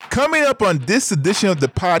Coming up on this edition of the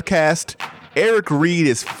podcast, Eric Reid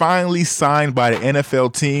is finally signed by the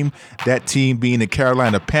NFL team, that team being the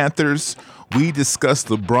Carolina Panthers. We discuss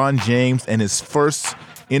LeBron James and his first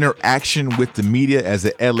interaction with the media as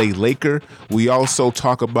an LA Laker. We also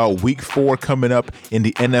talk about week 4 coming up in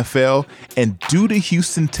the NFL. And do the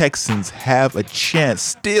Houston Texans have a chance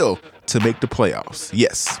still to make the playoffs?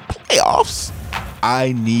 Yes, playoffs.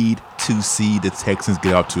 I need to see the Texans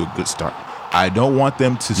get out to a good start. I don't want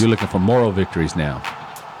them to... You're looking for moral victories now.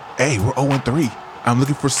 Hey, we're 0-3. I'm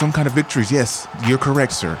looking for some kind of victories. Yes, you're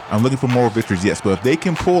correct, sir. I'm looking for moral victories. Yes, but if they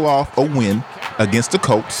can pull off a win against the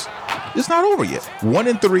Colts, it's not over yet.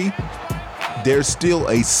 1-3, there's still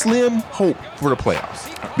a slim hope for the playoffs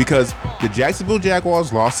because the Jacksonville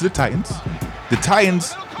Jaguars lost to the Titans. The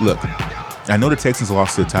Titans, look, I know the Texans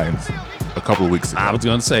lost to the Titans a couple of weeks ago. I was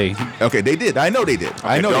going to say. Okay, they did. I know they did.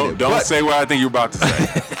 Okay, don't say what I think you're about to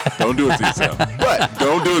say. Don't do it to yourself. But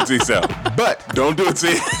don't do it to yourself. But don't do it to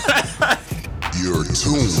yourself. You're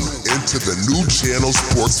tuned into the New Channel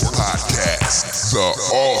Sports Podcast, the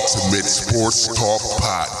ultimate sports talk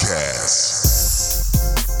podcast.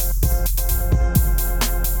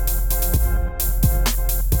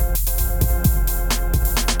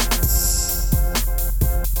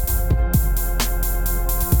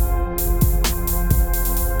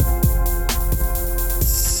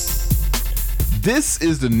 This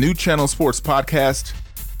is the New Channel Sports Podcast.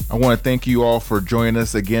 I want to thank you all for joining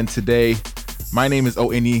us again today. My name is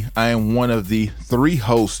O-N-E. I am one of the 3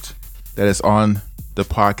 hosts that is on the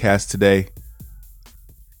podcast today.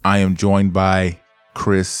 I am joined by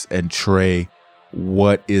Chris and Trey.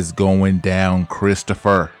 What is going down,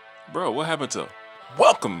 Christopher? Bro, what happened to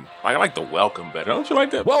welcome? I like the welcome better. Don't you like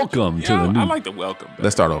that? Welcome to the new... I like the welcome better.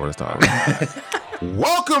 Let's start over.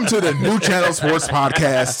 Welcome to the New Channel Sports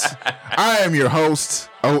Podcast. I am your host,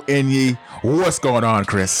 O-N-E. What's going on,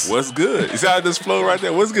 Chris? What's good? You see how this flow right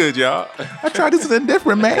there? What's good, y'all? I tried this something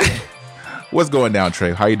different, man. What's going down,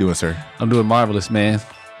 Trey? How you doing, sir? I'm doing marvelous, man.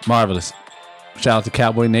 Marvelous. Shout out to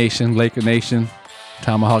Cowboy Nation, Laker Nation,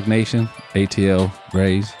 Tomahawk Nation, ATL,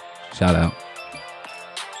 Braves. Shout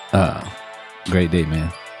out. Great day,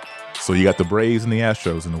 man. So you got the Braves and the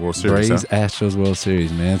Astros in the World Series. Braves, Astros World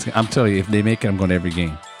Series, man. I'm telling you, if they make it, I'm going to every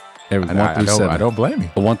game. Every 1 through 7. I don't blame you.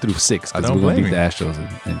 1 through 6, because we're going to beat the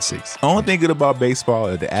Astros in 6. Only thing good about baseball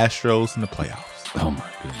is the Astros and the playoffs. Oh my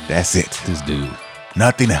goodness, that's it. This dude,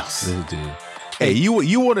 nothing else. This dude. Hey, you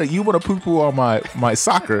wanna poo-poo on my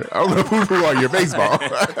soccer? I'm gonna poo-poo on your baseball.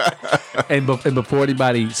 and before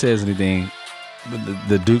anybody says anything,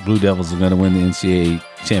 the Duke Blue Devils are going to win the NCAA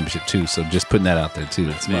championship too. So just putting that out there too.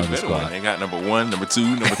 That's my squad. They got number 1, number 2,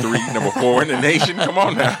 number 3, number 4 in the nation. Come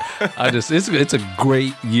on now. It's a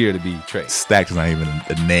great year to be Trey. Stacked is not even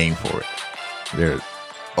a name for it. They're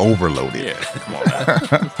overloaded. Yeah, come on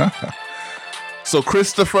now. So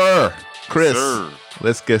Chris,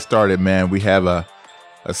 let's get started, man. We have a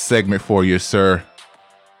segment for you, sir.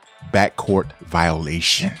 Backcourt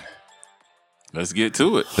violation. Let's get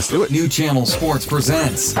to it. Let's do it. New Channel Sports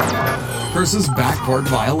presents Chris's Backcourt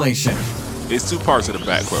Violation. It's 2 parts of the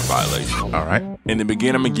backcourt violation. All right. In the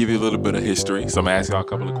beginning, I'm going to give you a little bit of history. So I'm going to ask y'all a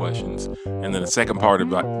couple of questions. And then the second part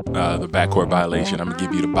of the backcourt violation, I'm going to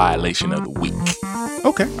give you the violation of the week.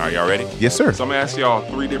 Okay. Are y'all ready? Yes, sir. So I'm going to ask y'all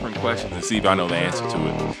 3 different questions and see if I know the answer to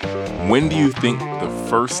it. When do you think the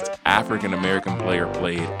first African-American player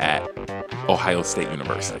played at Ohio State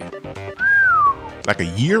University? Like a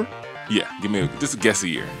year? Yeah, give me just a guess a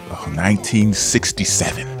year.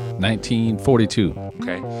 1967. 1942.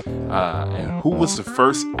 Okay. And who was the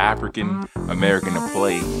first African American to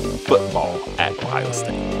play football at Ohio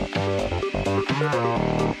State?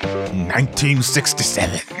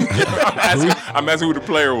 1967. I'm asking who the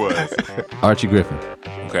player was. Archie Griffin.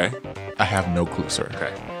 Okay. I have no clue, sir.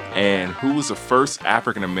 Okay. And who was the first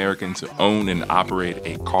African American to own and operate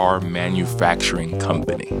a car manufacturing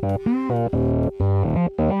company?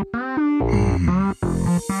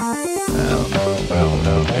 I don't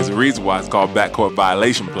know. There's a reason why it's called backcourt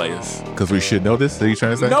violation, players. Because we should know this? Are you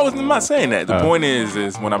trying to say? No, I'm not saying that. The point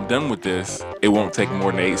is when I'm done with this, it won't take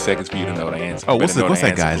more than 8 seconds for you to know the answer. Oh, what's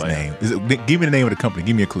that guy's name? Give me the name of the company.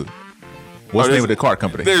 Give me a clue. What's the name of the car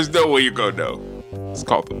company? There's no way you're going to know. It's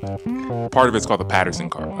called part of it's called the Patterson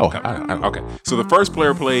car. Oh, I okay. So the first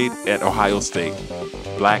player played at Ohio State,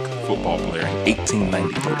 black football player in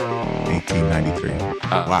 1893. 1893.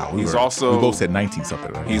 Wow. We both said 19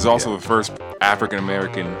 something. Right? He's also the first African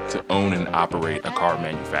American to own and operate a car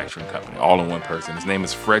manufacturing company, all in one person. His name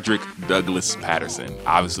is Frederick Douglass Patterson,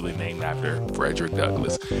 obviously named after Frederick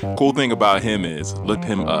Douglass. Cool thing about him is, looked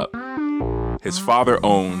him up. His father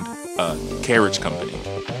owned a carriage company.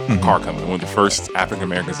 car company, one of the first African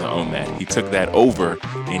Americans to own that. He took that over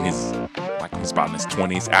in his, like, he was about in his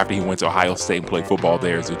 20s after he went to Ohio State and played football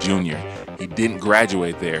there as a junior. He didn't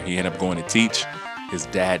graduate there. He ended up going to teach. His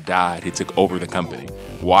dad died. He took over the company.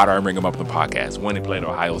 Why do I bring him up in the podcast? One, he played at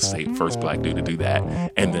Ohio State, first black dude to do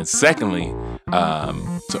that. And then secondly,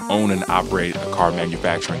 to own and operate a car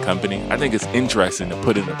manufacturing company. I think it's interesting to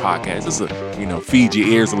put in the podcast. Just to, feed your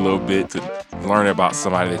ears a little bit, to learn about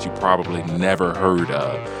somebody that you probably never heard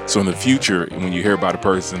of. So in the future, when you hear about a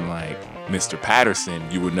person like Mr. Patterson,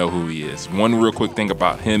 you would know who he is. One real quick thing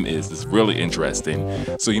about him is it's really interesting.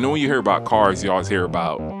 So when you hear about cars, you always hear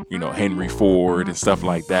about, Henry Ford and stuff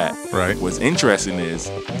like that. Right. What's interesting is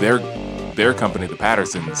their company, the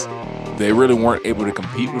Pattersons, they really weren't able to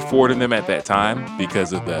compete with Ford and them at that time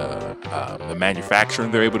because of the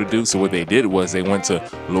manufacturing they're able to do. So what they did was they went to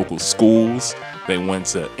local schools. They went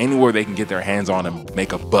to anywhere they can get their hands on and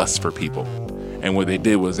make a bus for people. And what they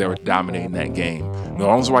did was they were dominating that game. The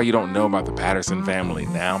only reason why you don't know about the Patterson family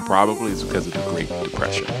now probably is because of the Great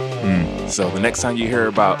Depression. So the next time you hear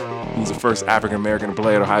about who's the first African-American to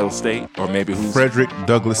play at Ohio State, or maybe who's... Frederick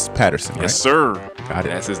Douglass Patterson, right? Yes, sir. Got it.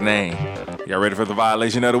 That's his name. Y'all ready for the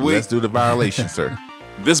violation of the week? Let's do the violation, sir.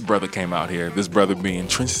 This brother came out here, this brother being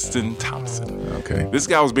Tristan Thompson. Okay. This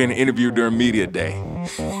guy was being interviewed during media day.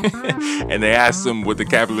 And they asked him what the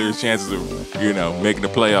Cavaliers' chances of, making the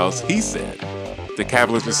playoffs. He said the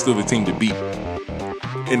Cavaliers are still the team to beat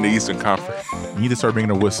in the Eastern Conference. You need to start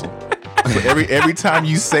bringing a whistle. So every time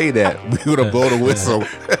you say that, we're going to blow the whistle.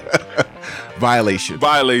 Violation.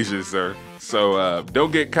 Violation, sir. So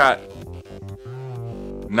don't get caught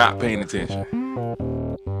not paying attention.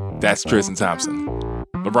 That's Tristan Thompson.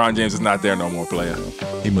 LeBron James is not there no more, player.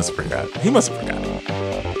 He must have forgot. He must have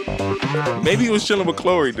forgotten. Maybe he was chilling with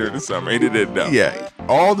Chloe during the summer. He didn't know. Yeah.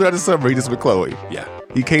 All throughout the summer, he just with Chloe. Yeah.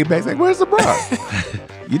 He came back like, where's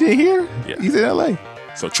LeBron? You didn't hear? Yeah. He's in L.A.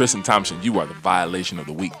 So Tristan Thompson, you are the violation of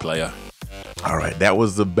the week, player. All right. That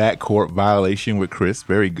was the backcourt violation with Chris.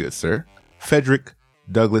 Very good, sir. Frederick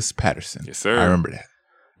Douglass Patterson. Yes, sir. I remember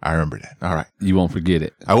that. All right. You won't forget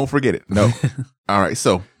it. I won't forget it. No. All right.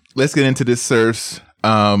 So let's get into this, sirs.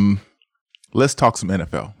 Let's talk some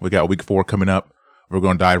NFL. We got week 4 coming up. We're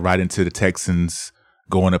going to dive right into the Texans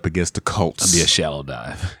going up against the Colts. It'll be a shallow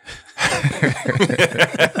dive.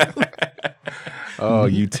 Oh,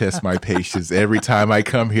 you test my patience every time I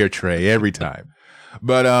come here, Trey. Every time.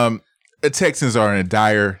 But the Texans are in a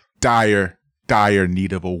dire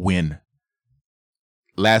need of a win.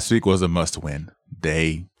 Last week was a must-win.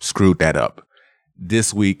 They screwed that up.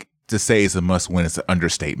 This week, to say it's a must-win is an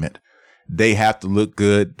understatement. They have to look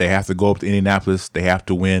good. They have to go up to Indianapolis. They have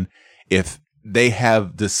to win. If they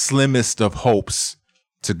have the slimmest of hopes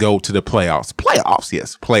to go to the playoffs,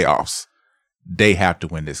 playoffs, they have to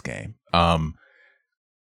win this game.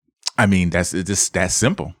 It's just that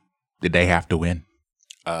simple. They have to win.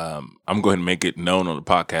 I'm going to make it known on the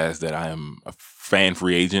podcast that I am a fan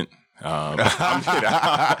free agent. I'm kidding.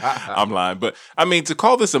 I'm lying. But to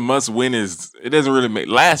call this a must win it doesn't really make.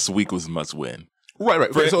 Last week was a must win.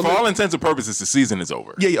 Right. For all intents and purposes, the season is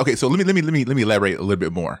over. Yeah. Okay. So let me elaborate a little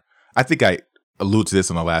bit more. I think I alluded to this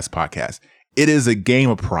on the last podcast. It is a game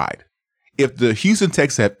of pride. If the Houston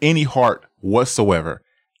Texans have any heart whatsoever,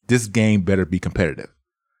 this game better be competitive.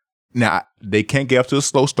 Now, they can't get off to a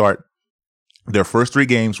slow start. Their first 3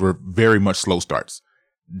 games were very much slow starts.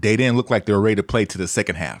 They didn't look like they were ready to play to the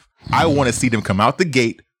second half. I want to see them come out the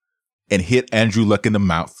gate and hit Andrew Luck in the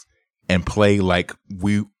mouth and play like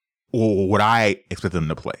what I expect them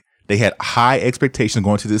to play. They had high expectations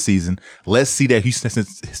going to this season. Let's see that Houston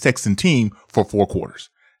Texans team for 4 quarters.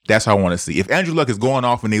 That's how I want to see. If Andrew Luck is going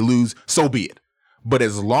off and they lose, so be it. But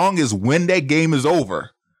as long as when that game is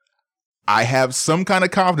over, I have some kind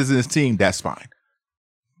of confidence in this team, that's fine.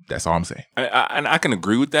 That's all I'm saying. And I can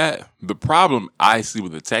agree with that. The problem I see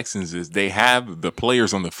with the Texans is they have the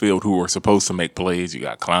players on the field who are supposed to make plays. You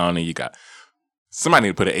got Clowney. You got somebody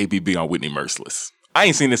to put an ABB on Whitney Merciless. I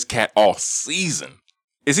ain't seen this cat all season.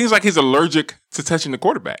 It seems like he's allergic to touching the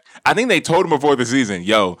quarterback. I think they told him before the season,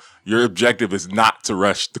 yo, your objective is not to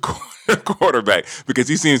rush the quarterback because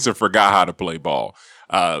he seems to forgot how to play ball.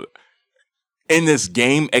 In this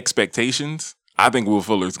game expectations, I think Will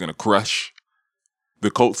Fuller is going to crush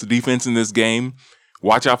the Colts defense in this game.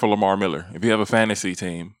 Watch out for Lamar Miller. If you have a fantasy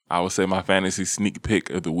team, I would say my fantasy sneak pick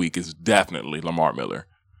of the week is definitely Lamar Miller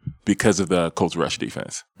because of the Colts rush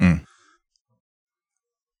defense.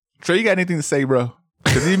 Trey, you got anything to say, bro?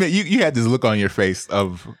 Because you had this look on your face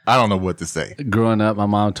of, I don't know what to say. Growing up, my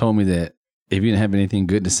mom told me that if you didn't have anything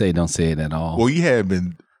good to say, don't say it at all. Well, you have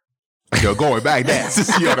been going back that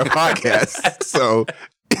since you're on the podcast. So,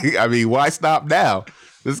 why stop now?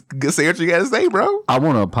 Just say what you got to say, bro. I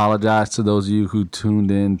want to apologize to those of you who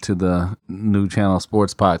tuned in to the New Channel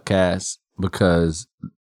Sports Podcast because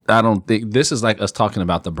I don't think this is like us talking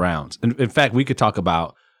about the Browns. In fact, we could talk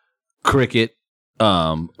about cricket,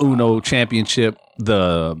 Uno championship,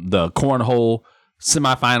 the cornhole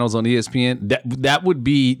semifinals on ESPN. That would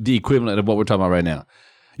be the equivalent of what we're talking about right now.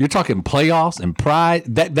 You're talking playoffs and pride.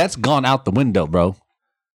 That's gone out the window, bro.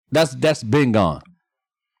 That's been gone.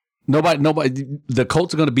 Nobody. The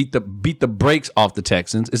Colts are going to beat the brakes off the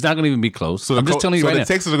Texans. It's not going to even be close. So I'm just telling you right now. So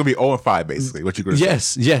the Texans are going to be 0-5, basically. What you going to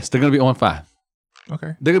say? Yes, they're going to be 0-5.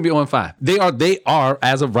 Okay, they're going to be 0-5. They are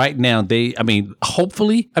as of right now.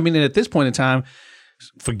 Hopefully, at this point in time,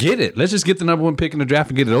 forget it. Let's just get the number one pick in the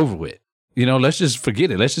draft and get it over with. Let's just forget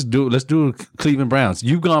it. Let's do Cleveland Browns.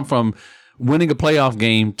 You've gone from winning a playoff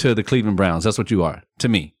game to the Cleveland Browns. That's what you are to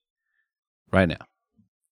me right now.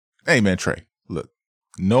 Hey, man, Trey, look,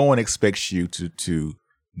 no one expects you to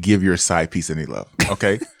give your side piece any love,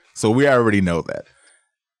 okay? So we already know that.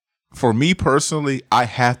 For me personally, I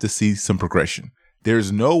have to see some progression.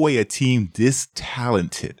 There's no way a team this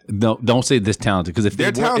talented. No, don't say this talented because if they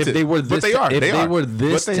were this talented, if they were this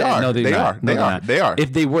talented,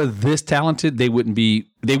 they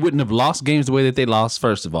wouldn't have lost games the way that they lost.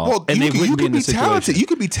 First of all, well, and they wouldn't be in this talented. You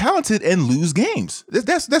could be talented and lose games.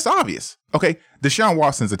 That's obvious. Okay, Deshaun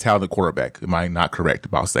Watson's a talented quarterback. Am I not correct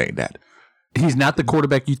about saying that? He's not the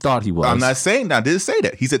quarterback you thought he was. I'm not saying that. I didn't say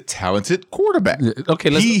that. He's a talented quarterback. Okay,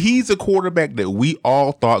 he's a quarterback that we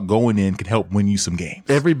all thought going in could help win you some games.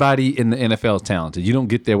 Everybody in the NFL is talented. You don't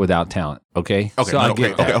get there without talent. Okay. Okay. So I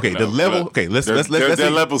get that. Okay. The level. Okay. Let's. There are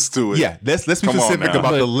levels to it. Yeah. Let's be specific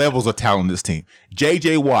about the levels of talent in this team.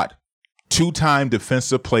 J.J. Watt, 2-time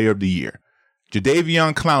Defensive Player of the Year.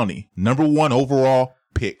 Jadeveon Clowney, number 1 overall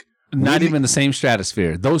pick. Not even the same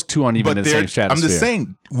stratosphere. Those two aren't even in the same stratosphere. I'm just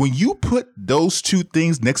saying, when you put those two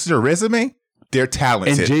things next to their resume, they're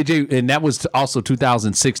talented. And that was also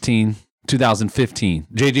 2016, 2015.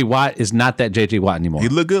 JJ Watt is not that JJ Watt anymore. He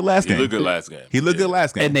looked good last game. He looked good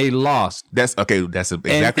last game. And they lost. That's okay. That's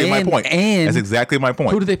exactly my point. That's exactly my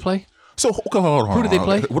point. Who did they play? So hold on. Who did they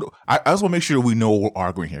play? I just want to make sure we know what we're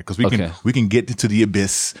arguing here because we can get into the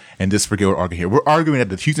abyss and just forget what we're arguing here. We're arguing that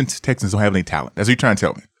the Houston Texans don't have any talent. That's what you're trying to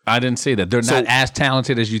tell me. I didn't say that. They're not as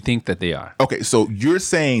talented as you think that they are. Okay, so you're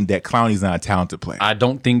saying that Clowney's not a talented player. I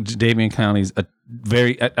don't think Jadeveon Clowney's a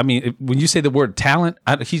very... when you say the word talent,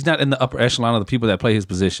 he's not in the upper echelon of the people that play his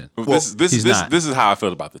position. This is how I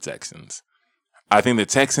feel about the Texans. I think the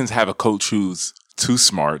Texans have a coach who's too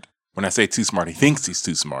smart. When I say too smart, he thinks he's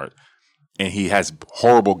too smart. And he has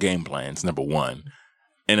horrible game plans, number one.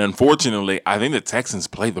 And unfortunately, I think the Texans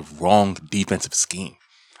play the wrong defensive scheme.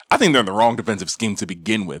 I think they're in the wrong defensive scheme to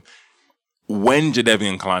begin with. When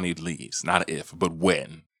Jadeveon Clowney leaves, not if, but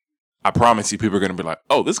when, I promise you people are going to be like,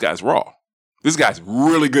 oh, this guy's raw. This guy's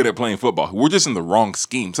really good at playing football. We're just in the wrong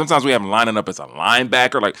scheme. Sometimes we have him lining up as a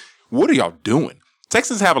linebacker. Like, what are y'all doing?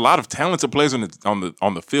 Texans have a lot of talented players on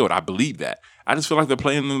the field. I believe that. I just feel like they're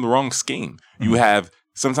playing in the wrong scheme. Mm-hmm.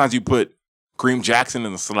 Sometimes you put Kareem Jackson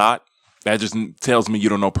in the slot. That just tells me you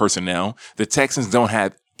don't know personnel. The Texans don't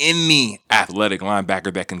have any athletic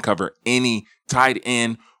linebacker that can cover any tight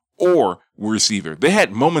end or receiver. They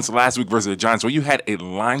had moments last week versus the Giants where you had a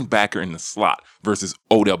linebacker in the slot versus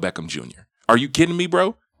Odell Beckham Jr. Are you kidding me,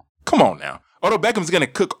 bro? Come on now. Odell Beckham's going to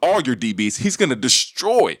cook all your DBs. He's going to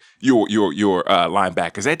destroy your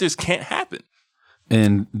linebackers. That just can't happen.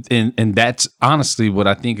 And that's honestly what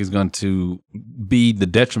I think is going to be the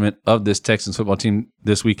detriment of this Texans football team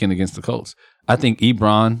this weekend against the Colts. I think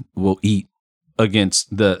Ebron will eat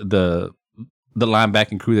against the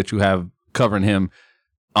linebacking crew that you have covering him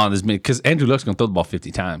on his mid, because Andrew Luck's going to throw the ball 50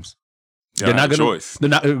 times. They're not going to. They're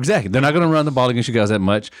not going to run the ball against you guys that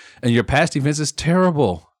much, and your pass defense is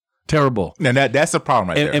terrible. Now that's a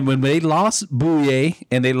problem there. And when they lost Bouye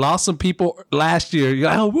and they lost some people last year, you're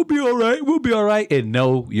like, oh, we'll be all right. And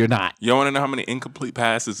no, you're not. You want to know how many incomplete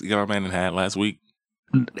passes Eli Manning had last week?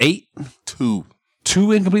 8? 2.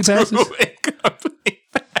 2 incomplete passes? 2 incomplete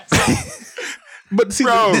passes. But see,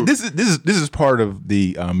 this is part of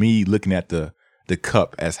the me looking at the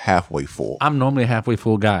cup as halfway full. I'm normally a halfway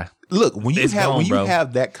full guy. Look, when you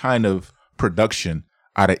have that kind of production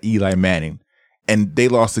out of Eli Manning, and they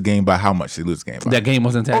lost the game by how much? They lose the game by? That game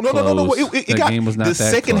wasn't that close. No. The game was not that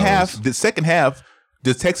close. The second half,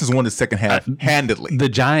 the Texans won the second half handedly. The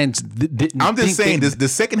Giants didn't. I'm just saying, the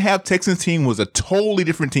second half Texans team was a totally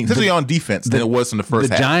different team, especially on defense, than it was in the first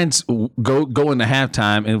half. The Giants go into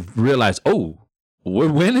halftime and realize, oh,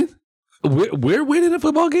 we're winning? We're winning a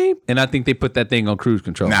football game? And I think they put that thing on cruise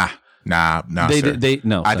control. Nah. Nah, sir.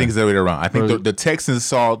 No, I think it's the other way around. I think the Texans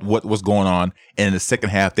saw what was going on, and in the second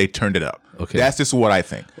half, they turned it up. Okay. That's just what I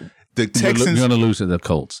think. The Texans... You're going to lose to the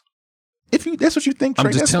Colts. That's what you think, Trey,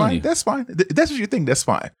 I'm just telling you. That's fine. That's what you think. That's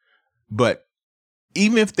fine. But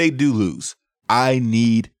even if they do lose, I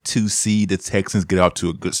need to see the Texans get out to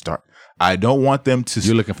a good start. I don't want them to...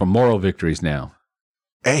 You're looking for moral victories now.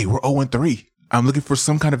 Hey, we're 0-3. I'm looking for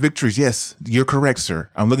some kind of victories. Yes, you're correct, sir.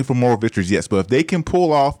 I'm looking for moral victories. Yes, but if they can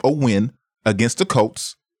pull off a win against the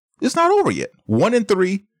Colts, it's not over yet.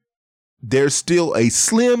 1-3, there's still a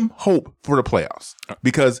slim hope for the playoffs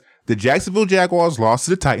because the Jacksonville Jaguars lost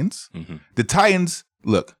to the Titans. Mm-hmm. The Titans,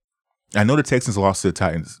 look, I know the Texans lost to the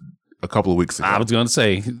Titans a couple of weeks ago. I was going to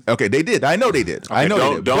say. Okay, they did. I know they did. Okay,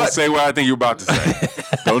 don't say what I think you're about to say.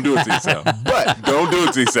 Don't do it to yourself. But don't do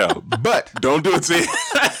it to yourself. But don't do it to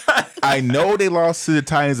yourself. I know they lost to the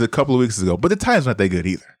Titans a couple of weeks ago, but the Titans aren't that good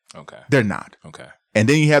either. Okay. They're not. Okay. And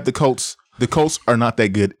then you have the Colts. The Colts are not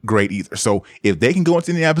that great either. So if they can go into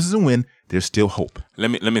Indianapolis and win, there's still hope. Let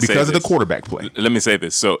me say because of this. the quarterback play. Let me say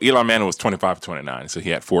this. So Eli Manning was 25-29, so he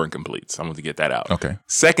had 4 incompletes. I'm going to get that out. Okay.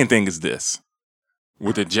 Second thing is this.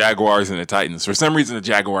 With the Jaguars and the Titans. For some reason, the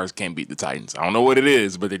Jaguars can't beat the Titans. I don't know what it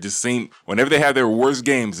is, but they just seem, whenever they have their worst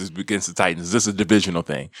games, it's against the Titans. This is a divisional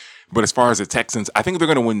thing. But as far as the Texans, I think they're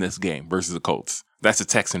going to win this game versus the Colts. That's a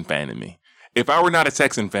Texan fan in me. If I were not a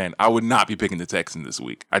Texan fan, I would not be picking the Texans this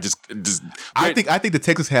week. I think the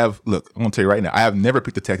Texans have, look, I'm going to tell you right now, I have never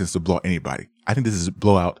picked the Texans to blow out anybody. I think this is a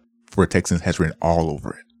blowout for the Texans has written all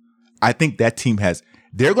over it. I think that team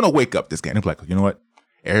they're going to wake up this game. They're like, you know what?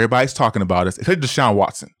 Everybody's talking about us. Especially Deshaun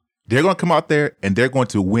Watson. They're going to come out there and they're going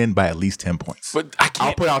to win by at least 10 points. But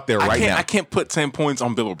I'll put out there right now. I can't put 10 points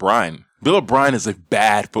on Bill O'Brien. Bill O'Brien is a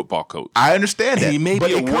bad football coach. I understand that. He may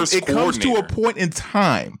be a worse coordinator. It comes to a point in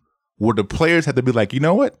time where the players have to be like, you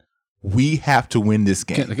know what? We have to win this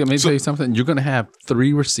game. Can I tell you something? You're going to have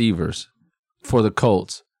 3 receivers for the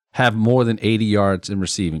Colts have more than 80 yards in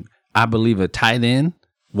receiving. I believe a tight end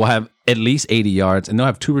will have at least 80 yards, and they'll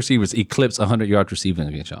have 2 receivers eclipse 100 yards receiving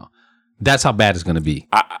against y'all. That's how bad it's going to be.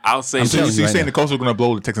 I'll say. So you're saying the Colts are going to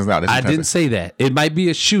blow the Texans out? I didn't say that. It might be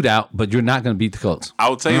a shootout, but you're not going to beat the Colts. I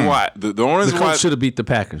will tell you why. The Colts should have beat the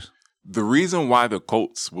Packers. The reason why the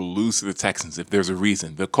Colts will lose to the Texans, if there's a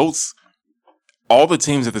reason, the Colts, all the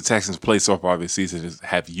teams that the Texans play so far this season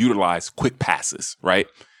have utilized quick passes, right?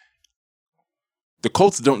 The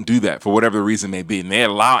Colts don't do that for whatever the reason may be, and they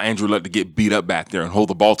allow Andrew Luck to get beat up back there and hold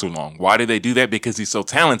the ball too long. Why do they do that? Because he's so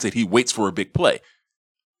talented, he waits for a big play.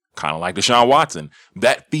 Kind of like Deshaun Watson.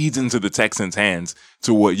 That feeds into the Texans' hands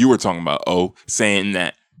to what you were talking about, saying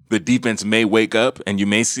that the defense may wake up and you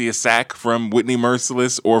may see a sack from Whitney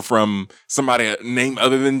Merciless or from somebody named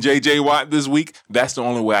other than J.J. Watt this week. That's the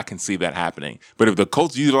only way I can see that happening. But if the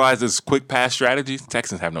Colts utilize this quick pass strategy, the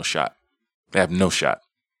Texans have no shot. They have no shot.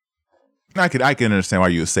 I can understand why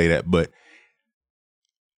you would say that, but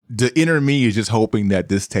the inner me is just hoping that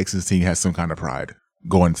this Texans team has some kind of pride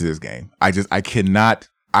going into this game. I cannot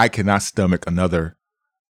stomach another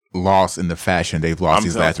loss in the fashion they've lost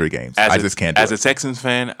these last 3 games. I just can't do it. As a Texans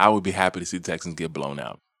fan, I would be happy to see the Texans get blown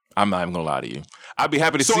out. I'm not even going to lie to you. I'd be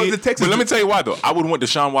happy to see it. But let me tell you why, though. I would want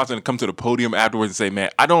Deshaun Watson to come to the podium afterwards and say, man,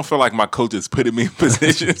 I don't feel like my coach is putting me in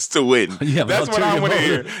positions to win. That's what I want to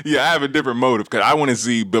hear. Yeah, I have a different motive because I want to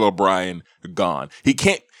see Bill O'Brien gone.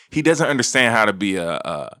 He doesn't understand how to be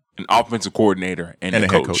an offensive coordinator and a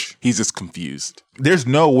head coach. He's just confused. There's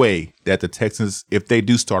no way that the Texans, if they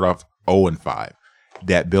do start off 0-5,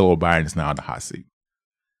 that Bill O'Brien is now in the hot seat.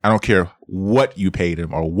 I don't care what you paid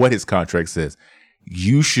him or what his contract says.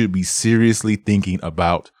 You should be seriously thinking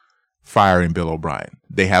about firing Bill O'Brien.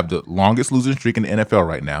 They have the longest losing streak in the NFL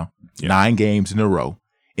right now, 9 games in a row.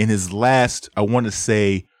 In his last, I want to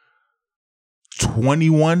say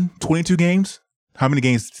 22 games. How many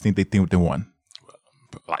games do you think they won?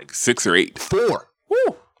 Like 6 or 8. 4.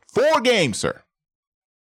 Woo. 4 games, sir.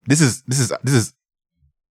 This is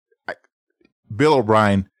Bill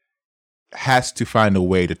O'Brien has to find a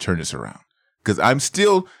way to turn this around. Because I'm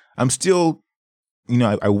still,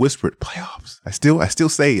 I whispered playoffs. I still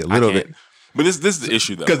say it a little bit. But this is the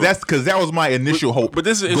issue, though. Because that was my initial hope. But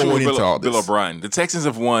this is the issue with Bill O'Brien. The Texans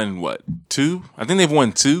have won, 2? I think they've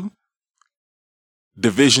won 2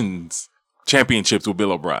 divisions championships with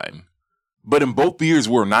Bill O'Brien. But in both years,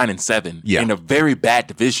 we're 9-7 in a very bad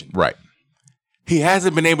division. Right. He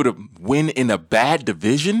hasn't been able to win in a bad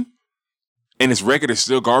division, and his record is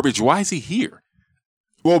still garbage. Why is he here?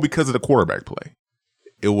 Well, because of the quarterback play.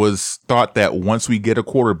 It was thought that once we get a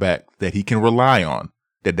quarterback that he can rely on,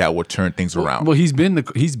 that would turn things around. Well, he's been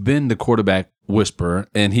the quarterback whisperer,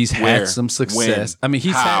 and he's Where? had some success. When? I mean,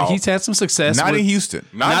 How? he's had some success. Not in Houston.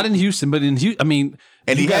 Not in Houston, but in Houston. I mean,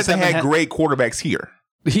 And you he guys hasn't haven't had great quarterbacks here.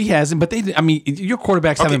 He hasn't, but your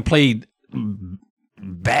quarterbacks haven't played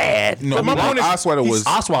bad. No, But my point is,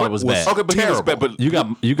 Osweiler was bad. Okay, but Terrible. he was bad. But You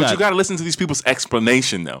got- you got to listen to these people's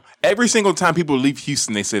explanation though. Every single time people leave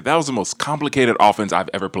Houston, they say that was the most complicated offense I've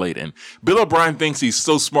ever played in. Bill O'Brien thinks he's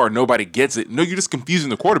so smart, nobody gets it. No, you're just confusing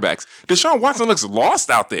the quarterbacks. Deshaun Watson looks lost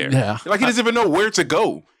out there. Yeah. Like he doesn't even know where to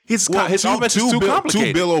go. His offense is too complicated.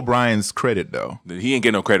 To Bill O'Brien's credit, though, He ain't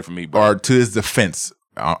getting no credit from me, bro. or to his defense,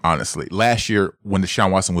 honestly, last year when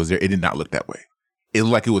Deshaun Watson was there, it did not look that way. It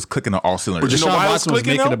looked like it was clicking on all cylinders. you know Deshaun why it was Watson was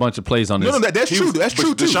clicking, making though? a bunch of plays on this. No, that's true. That's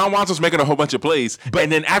true too. Deshaun Watson was making a whole bunch of plays, and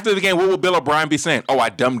then after the game, what would Bill O'Brien be saying? Oh, I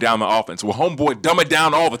dumbed down the offense. Well, homeboy, dumb it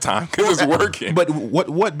down all the time because it's working. But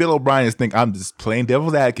what Bill O'Brien is thinking, I'm just playing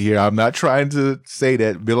devil's advocate here. I'm not trying to say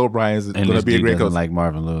that Bill O'Brien is going to be a great coach. like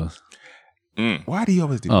Marvin Lewis. Why do you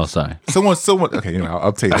always do Oh, that? sorry. Someone. Okay,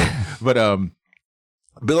 I'll tell you that. But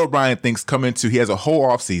Bill O'Brien thinks he has a whole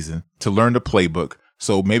offseason to learn the playbook.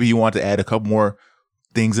 So maybe you want to add a couple more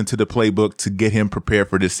things into the playbook to get him prepared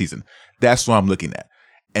for this season. That's what I'm looking at.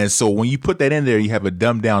 And so when you put that in there, you have a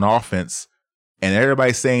dumbed down offense, and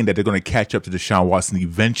everybody's saying that they're going to catch up to Deshaun Watson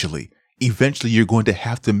eventually. Eventually, you're going to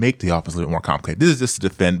have to make the offense a little bit more complicated. This is just to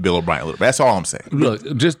defend Bill O'Brien a little bit. That's all I'm saying. Look,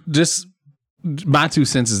 just my 2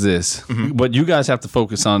 cents is this. What you guys have to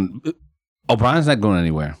focus on, O'Brien's not going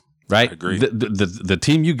anywhere, right? I agree. The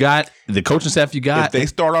team you got, the coaching staff you got. If they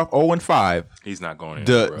start off 0-5, He's not going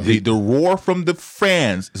anywhere. the roar from the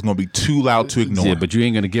fans is going to be too loud to ignore. Yeah, but you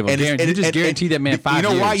ain't going to give him. You just guarantee that man 5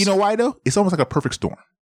 years. You know why though? It's almost like a perfect storm.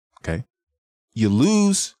 Okay, you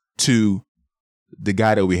lose to the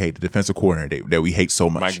guy that we hate, the defensive coordinator that we hate so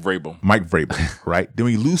much, Mike Vrabel, right? Then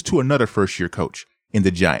we lose to another first-year coach in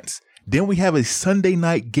the Giants. Then we have a Sunday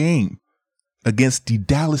night game against the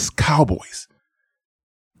Dallas Cowboys.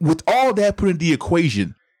 With all that put in the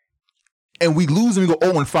equation, and we lose and we go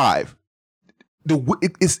 0-5.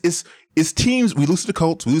 It's teams. We lose to the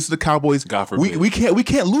Colts. We lose to the Cowboys. God forbid. We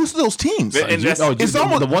can't lose to those teams. And that's- it's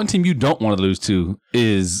almost the one team you don't want to lose to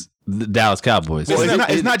is the Dallas Cowboys. Well,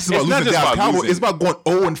 it's not just about losing to Dallas Cowboys. It's about going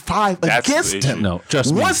 0-5 That's the against issue. him. No,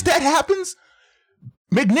 trust me. Once that happens,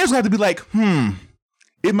 McNair's will have to be like,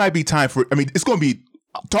 it might be time for. I mean, it's going to be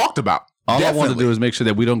talked about. All I want to Definitely. do is make sure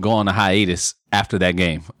that we don't go on a hiatus after that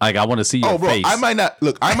game. Like, I want to see your face. I might not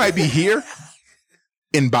look. I might be here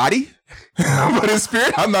in body, but in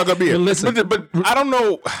spirit, I'm not going to be here. But listen, but I don't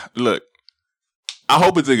know. Look, I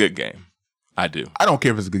hope it's a good game. I do. I don't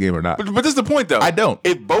care if it's a good game or not. But this is the point, though. I don't.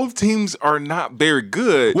 If both teams are not very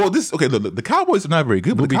good, Well, look, the Cowboys are not very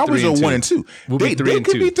good, but the Cowboys are 1-2. We'll be They 3-2.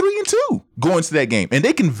 could be 3-2 going to that game, and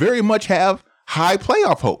they can very much have high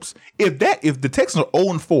playoff hopes. If the Texans are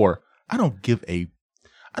 0-4, I don't care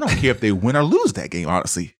if they win or lose that game.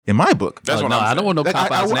 Honestly, in my book, that's what no, I'm I saying. don't want no Like,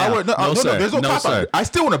 cop outs now. no, sir. there's no cop sir. out. I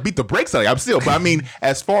still want to beat the brakes out of it. But I mean,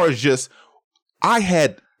 as far as just, I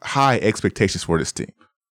had high expectations for this team.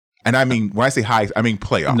 And I mean, when I say high, I mean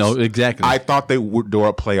playoffs. No, exactly. I thought they were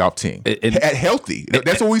a playoff team. Healthy.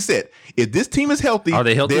 That's what we said. If this team is healthy, Are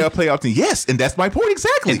they healthy? They're a playoff team. Yes, and that's my point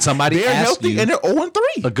exactly. And somebody they're asked healthy you- and they're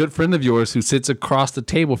 0-3. A good friend of yours who sits across the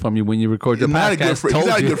table from you when you record your Not a good podcast friend. He's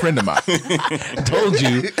not a good friend of mine.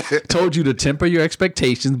 told you to temper your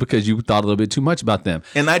expectations because you thought a little bit too much about them.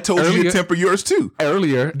 And I told you Earlier- to temper yours too.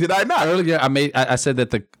 Earlier, Did I not? Earlier, I said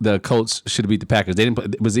that the Colts should have beat the Packers. They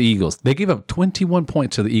didn't. It was the Eagles. They gave up 21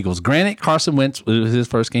 points to the Eagles. Granted, Carson Wentz was his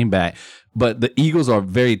first game back, but the Eagles are a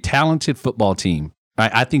very talented football team.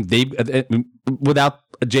 I think they, without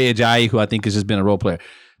Jay Ajayi, who I think has just been a role player,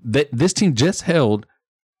 this team just held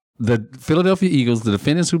the Philadelphia Eagles, the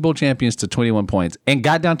defending Super Bowl champions, to 21 points and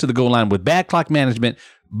got down to the goal line with bad clock management,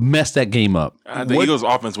 messed that game up. The Eagles'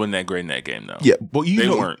 offense wasn't that great in that game, though. Yeah, but They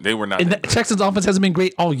weren't. They were not. And the that great. Texans' offense hasn't been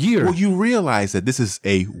great all year. Well, you realize that this is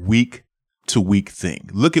a week-to-week thing.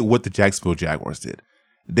 Look at what the Jacksonville Jaguars did.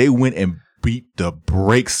 They went and beat the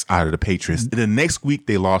brakes out of the Patriots. And the next week,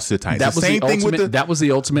 they lost to the Titans. That was the ultimate. That was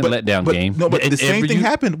the ultimate letdown game. No, but And the same thing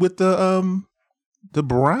happened with the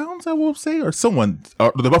Browns, I will say, or someone,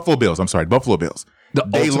 the Buffalo Bills. I'm sorry, Buffalo Bills. The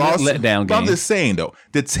ultimate letdown but I'm game. just saying though,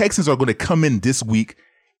 the Texans are going to come in this week.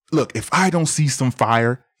 Look, if I don't see some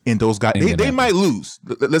fire in those guys, they might lose.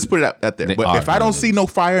 Let's put it out there. They But are if I don't see no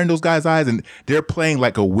fire in those guys' eyes and they're playing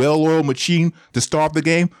like a well-oiled machine to start the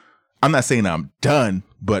game, I'm not saying I'm done,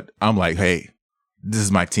 but I'm like, hey, this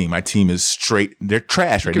is my team. My team is straight. They're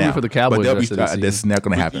trash right Could be now. for the Cowboys but they'll the rest of the season. that's not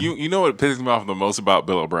going to happen. You know what pisses me off the most about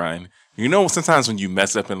Bill O'Brien? You know, sometimes when you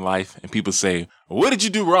mess up in life and people say, "What did you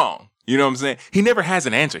do wrong?" You know what I'm saying? He never has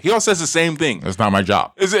an answer. He always says the same thing. That's not my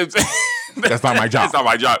job. Is it? That's not my job. It's not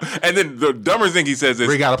my job. And then the dumber thing he says is,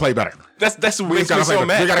 We got to play better. that's what We makes got me to play so better.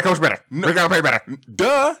 mad. We got to coach better. We got to play better.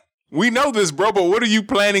 Duh. We know this, bro, but what are you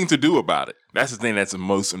planning to do about it? That's the thing that's the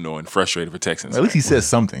most annoying, frustrating for Texans. At least he says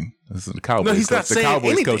something. This is the Cowboys. No, he's not the saying Cowboys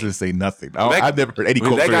anything. coaches say nothing. That- I've never heard any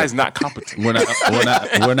coach. that say guy's not competent. We're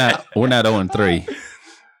not 0-3.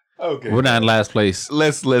 Okay. We're not in last place.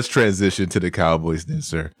 Let's transition to the Cowboys then,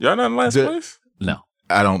 sir. Y'all not in last The- place? No.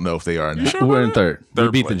 I don't know if they are. Now. We're in third. We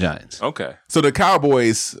Third beat the place. Giants. Okay. So the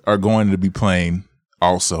Cowboys are going to be playing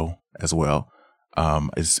also as well.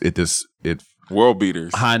 It World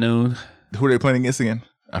beaters. High noon. who are they playing against again?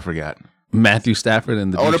 I forgot. Matthew Stafford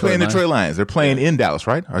and the They're playing Lions. Detroit Lions. They're playing in Dallas,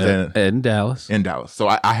 right? Or is that in Dallas. in Dallas? So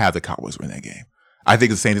I have the Cowboys win that game. I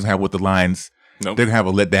think the same thing's gonna happen with the Lions. Nope. They're gonna have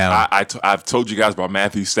a letdown. I've told you guys about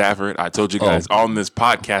Matthew Stafford. I told you guys on this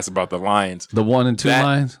podcast about the Lions. The 1 and 2 That-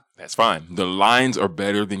 Lions. That's fine. The Lions are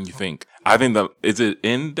better than you think. I think is it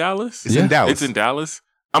in Dallas? It's in Dallas. It's in Dallas.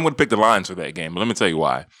 I'm going to pick the Lions for that game. But let me tell you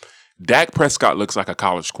why. Dak Prescott looks like a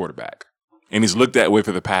college quarterback, and he's looked that way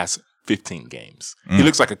for the past 15 games. He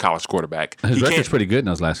looks like a college quarterback. His He record's can't- pretty good in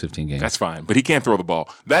those last 15 games. That's fine, but he can't throw the ball.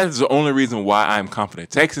 That is the only reason why I'm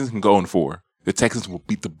confident. Texans can go in 4. The Texans will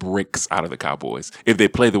beat the bricks out of the Cowboys if they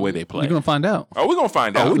play the way they play. You're going to find out. Oh, we're gonna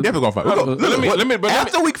find out. Oh, we're definitely gonna find. Let me-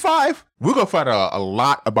 After week 5, we're gonna find out a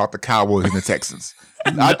lot about the Cowboys and the Texans.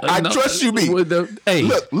 I trust you, me. Hey,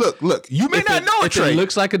 Look. You may not know it, if Trey, it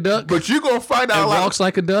looks like a duck, but you're gonna find out and a lot. walks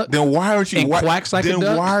like a duck, Then why aren't you? and why, quacks like then a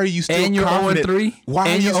duck, why are you still and you're confident? 0-3, Why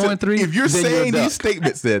and are you you're still, 0-3, If you're then you're a saying duck. these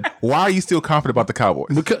statements, then why are you still confident about the Cowboys?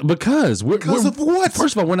 Because we're Because of what?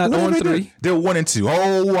 First of all, we're not What have they 0-3. done? They're 1-2.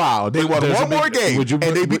 Oh wow, they won There's one a more big- game,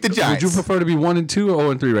 and they beat the Giants. Would you prefer to be 1-2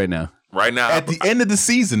 or 0-3 right now? right now. At the end of the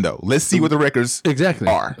season, though, let's see what the records Exactly.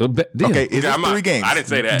 are. Deal. Okay, is Yeah, it 3 games? I didn't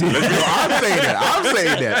say that. No,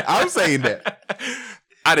 I'm saying that.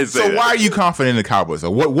 I didn't say So that. why are you confident in the Cowboys?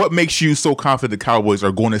 Though? What makes you so confident the Cowboys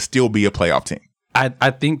are going to still be a playoff team?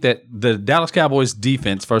 I think that the Dallas Cowboys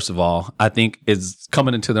defense, first of all, I think is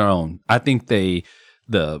coming into their own. I think the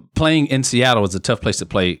playing in Seattle is a tough place to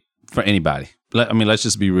play for anybody. I mean, let's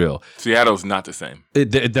just be real. Seattle's not the same.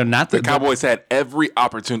 They're not The Cowboys had every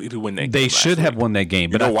opportunity to win that game. They last should have week. won that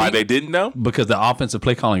game. You But know why they didn't, though? Because the offensive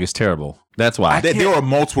play calling is terrible. That's why. There were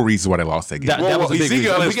multiple reasons why they lost that game. That was a big Ezekiel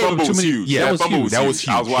reason. Elliott's We gave him fumble too was many- huge. Yeah, That that was fumble huge. was That huge. was huge.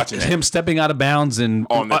 I was watching that. Him stepping out of bounds and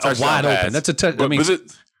On the touchdown wide pass. open. That's a touch. I But mean, was it?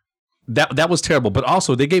 that was terrible. But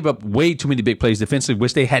also, they gave up way too many big plays defensively,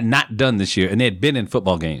 which they had not done this year, and they had been in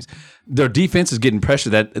football games. Their defense is getting pressure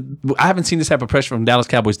that I haven't seen this type of pressure from Dallas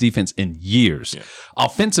Cowboys defense in years. Yeah.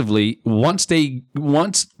 Offensively, once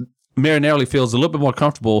Marinelli feels a little bit more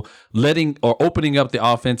comfortable letting or opening up the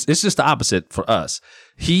offense, it's just the opposite for us.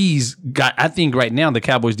 He's got, I think right now the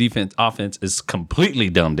Cowboys offense is completely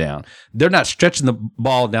dumbed down. They're not stretching the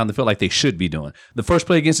ball down the field like they should be doing. The first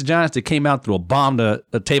play against the Giants, they came out through a bomb to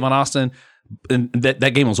Tavon Austin, and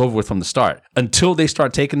that game was over with from the start. Until they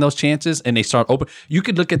start taking those chances and they start open, you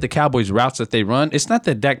could look at the Cowboys' routes that they run. It's not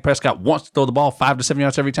that Dak Prescott wants to throw the ball 5 to 7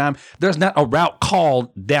 yards every time. There's not a route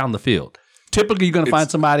called down the field. Typically, you're going to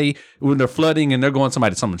find somebody when they're flooding and they're going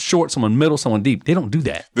someone short, someone middle, someone deep. They don't do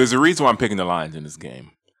that. There's a reason why I'm picking the Lions in this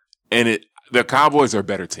game. And the Cowboys are a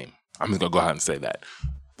better team. I'm just going to go ahead and say that.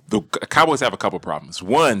 The Cowboys have a couple problems.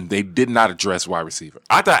 One, they did not address wide receiver.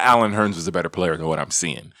 I thought Allen Hurns was a better player than what I'm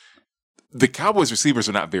seeing. The Cowboys receivers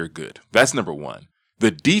are not very good. That's number one.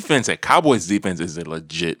 The defense at Cowboys defense is a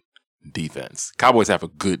legit defense. Cowboys have a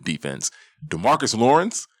good defense. DeMarcus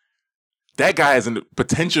Lawrence, that guy has the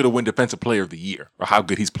potential to win Defensive Player of the Year, or how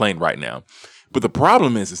good he's playing right now. But the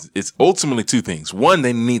problem is it's ultimately two things. One,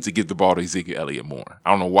 they need to give the ball to Ezekiel Elliott more. I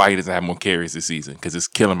don't know why he doesn't have more carries this season, because it's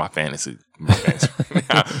killing my fantasy.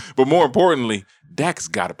 But more importantly, Dak's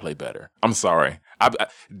got to play better. I'm sorry.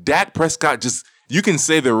 Dak Prescott you can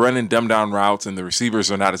say they're running dumb down routes and the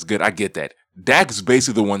receivers are not as good. I get that. Dak's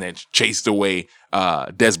basically the one that chased away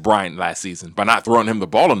Des Bryant last season by not throwing him the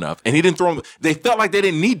ball enough. And he didn't throw him. They felt like they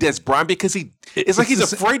didn't need Des Bryant because it's like he's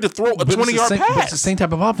afraid to throw a 20-yard pass. It's the same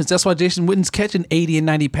type of offense. That's why Jason Witten's catching 80 and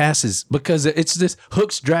 90 passes, because it's just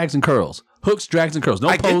hooks, drags, and curls. Hooks, drags, and curls. No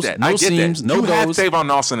posts, no seams, no goes. You have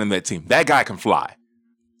Tavon Austin in that team. That guy can fly.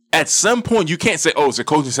 At some point, you can't say, it's the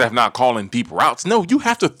coaching staff not calling deep routes. No, you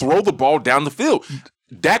have to throw the ball down the field.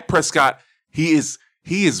 Dak Prescott, he's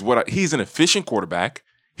an efficient quarterback.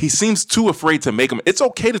 He seems too afraid to make him. It's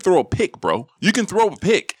okay to throw a pick, bro. You can throw a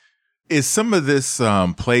pick. Is some of this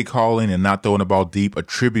play calling and not throwing the ball deep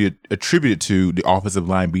attributed to the offensive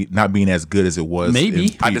line not being as good as it was?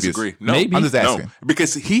 Maybe. I disagree. No, Maybe. I'm just asking. No,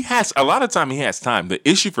 because he has a lot of time. He has time. The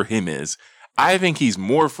issue for him is I think he's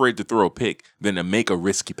more afraid to throw a pick than to make a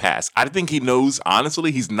risky pass. I think he knows,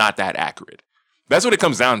 honestly, he's not that accurate. That's what it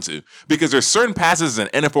comes down to. Because there's certain passes as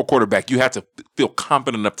an NFL quarterback you have to feel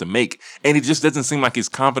confident enough to make, and he just doesn't seem like he's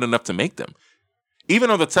confident enough to make them.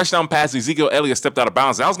 Even on the touchdown pass, Ezekiel Elliott stepped out of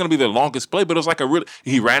bounds. That was going to be the longest play, but it was like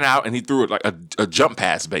he ran out and he threw it like a jump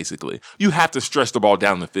pass, basically. You have to stretch the ball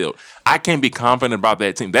down the field. I can't be confident about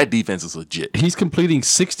that team. That defense is legit. He's completing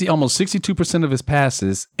almost 62% of his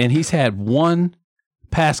passes, and he's had one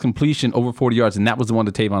pass completion over 40 yards, and that was the one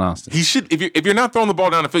to Tavon Austin. He should, if you're not throwing the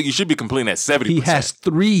ball down the field, you should be completing at 70%. He has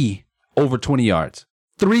 3 over 20 yards.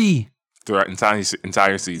 3. Throughout entire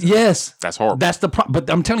season. Yes. That's horrible. That's the problem. But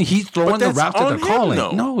I'm telling you, he's throwing the routes that they're calling.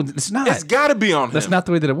 Though. No, it's not. It's got to be on him. That's not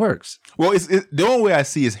the way that it works. Well, the only way I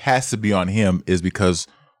see it has to be on him is because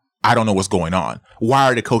I don't know what's going on.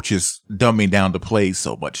 Why are the coaches dumbing down the plays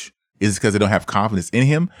so much? Is it because they don't have confidence in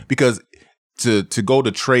him? Because to go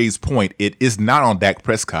to Trey's point, it is not on Dak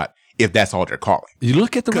Prescott if that's all they're calling. You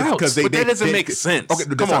look at the routes. But that doesn't make sense. Okay,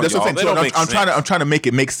 Come on, that's what I'm saying. I'm trying to make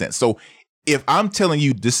it make sense. So if I'm telling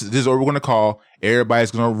you this is what we're going to call, everybody's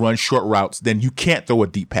going to run short routes, then you can't throw a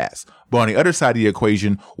deep pass. But on the other side of the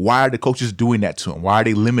equation, why are the coaches doing that to him? Why are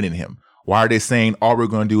they limiting him? Why are they saying all we're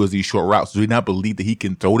going to do is these short routes? Do we not believe that he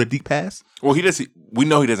can throw the deep pass? Well, we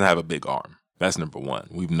know he doesn't have a big arm. That's number one.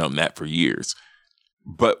 We've known that for years.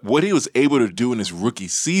 But what he was able to do in his rookie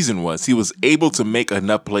season was he was able to make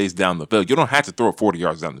enough plays down the field. You don't have to throw it 40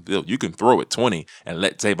 yards down the field. You can throw it 20 and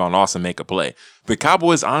let Tavon Austin make a play. The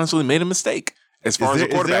Cowboys honestly made a mistake as far as the quarterbacks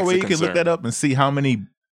are concerned. Is there a way you can look that up and see how many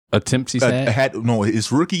attempts he's had? No,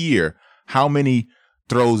 his rookie year, how many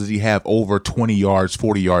throws does he have over 20 yards,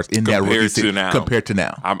 40 yards in that rookie season compared to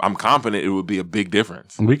now? I'm confident it would be a big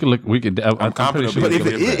difference. We could look. We could. I'm confident. But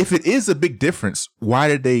if it is a big difference, why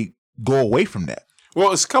did they go away from that?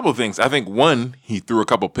 Well, it's a couple of things. I think, one, he threw a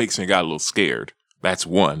couple picks and got a little scared. That's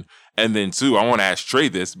one. And then, two, I want to ask Trey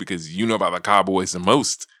this because you know about the Cowboys the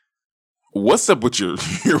most. What's up with your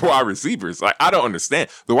wide receivers? Like, I don't understand.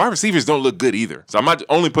 The wide receivers don't look good either. So I'm not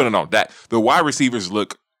only putting on that. The wide receivers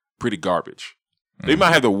look pretty garbage. They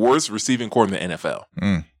might have the worst receiving core in the NFL.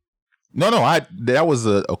 No. That was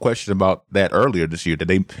a question about that earlier this year. That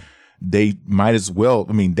they might as well.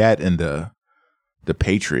 I mean, that and the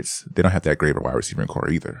Patriots, they don't have that great of a wide receiving core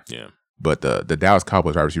either. Yeah. But the Dallas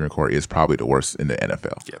Cowboys wide receiving core is probably the worst in the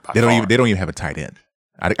NFL. Yeah, they don't even have a tight end.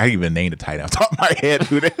 I didn't even name the tight end off the top of my head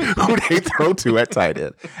who they throw to at tight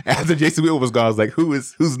end. After Jason Wheeler was gone, I was like,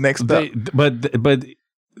 who's next up? But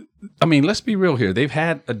I mean, let's be real here. They've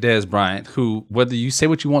had a Dez Bryant who, whether you say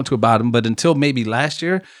what you want to about him, but until maybe last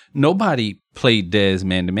year, nobody played Dez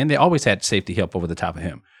man-to-man. They always had safety help over the top of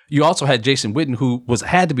him. You also had Jason Witten, who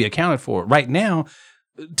had to be accounted for. Right now,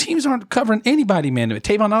 teams aren't covering anybody man-to-man.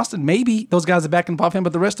 Tavon Austin, maybe those guys are backing off him,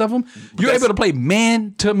 but the rest of them, you're able to play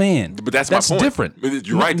man-to-man. But that's my point. Different.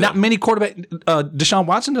 You're right. Not many quarterback. Deshaun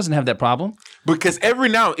Watson doesn't have that problem. Because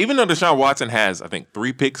even though Deshaun Watson has, I think,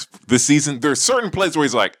 3 picks this season, there's certain plays where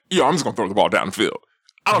he's like, I'm just going to throw the ball down the field.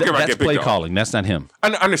 I don't care if I get picked That's play off. calling. That's not him. I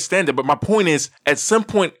understand it, but my point is, at some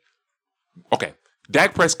point, okay,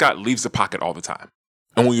 Dak Prescott leaves the pocket all the time.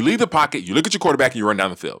 And when you leave the pocket, you look at your quarterback and you run down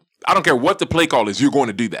the field. I don't care what the play call is, you're going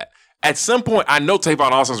to do that. At some point, I know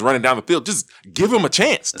Tavon Austin's running down the field. Just give him a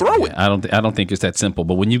chance. Throw it. I don't think it's that simple.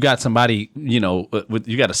 But when you got somebody,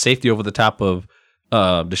 you got a safety over the top of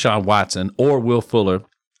Deshaun Watson or Will Fuller,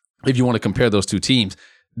 if you want to compare those two teams,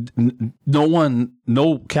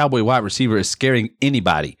 no Cowboy wide receiver is scaring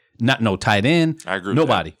anybody. No tight end. I agree.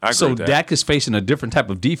 Nobody. So Dak is facing a different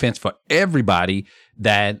type of defense for everybody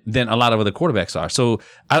than a lot of other quarterbacks are. So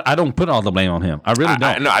I don't put all the blame on him. I really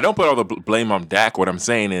don't. I don't put all the blame on Dak. What I'm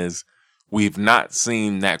saying is we've not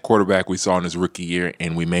seen that quarterback we saw in his rookie year,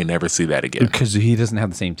 and we may never see that again. Because he doesn't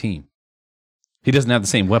have the same team. He doesn't have the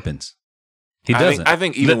same weapons. He doesn't. I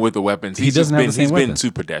think even with the weapons, he's been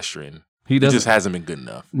too pedestrian. He just hasn't been good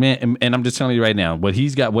enough. Man, and I'm just telling you right now, what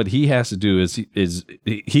he has to do is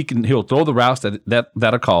he'll throw the routes that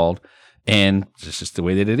are called, and it's just the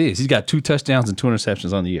way that it is. He's got 2 touchdowns and 2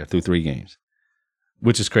 interceptions on the year through 3 games,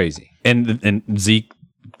 which is crazy. And Zeke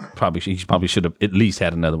probably should have at least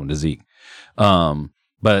had another one to Zeke.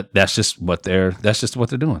 But that's just what they're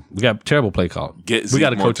doing. We got terrible play calling. We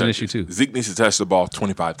got a coaching issue too. Zeke needs to touch the ball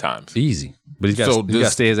 25 times. Easy. But he's got to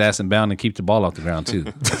stay his ass in bound and keep the ball off the ground too.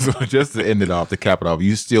 So just to end it off, to cap it off,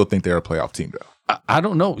 you still think they're a playoff team though? I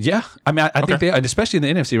don't know. Yeah. I mean, I think they are, especially in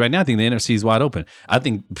the NFC right now. I think the NFC is wide open. I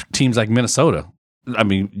think teams like Minnesota, I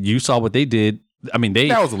mean, you saw what they did I mean,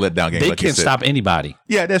 that was a letdown game. They like you can't said. stop anybody.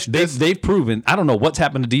 Yeah, They've proven. I don't know what's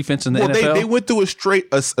happened to defense in the NFL. They went through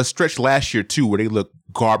a stretch last year too where they looked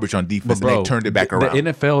garbage on defense and they turned it back around.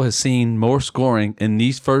 The NFL has seen more scoring in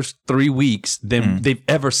these first 3 weeks than they've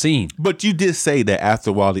ever seen. But you did say that after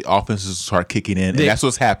a while the offenses start kicking in, and that's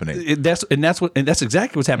what's happening. That's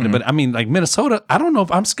exactly what's happening. But I mean, like Minnesota, I don't know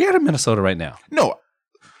if I'm scared of Minnesota right now. No.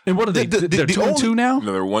 And what are they? They're 2-2 now.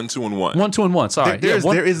 No, they're 1-2-1. 1-2-1. Sorry,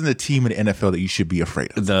 there isn't a team in the NFL that you should be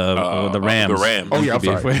afraid of. The Rams. The Rams. Oh yeah, I'm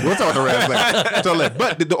sorry. We'll talk about the Rams.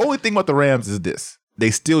 But the only thing about the Rams is this: they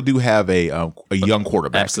still do have a young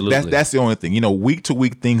quarterback. Absolutely, that's the only thing. You know, week to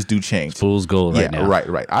week things do change. Fool's gold right now.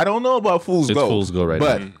 Right. I don't know about fool's gold. Fool's gold right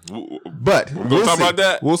now. But we'll talk about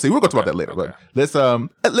that. We'll see. We're going to talk about that later. Okay.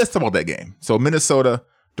 But let's talk about that game. So Minnesota,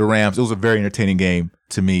 the Rams. It was a very entertaining game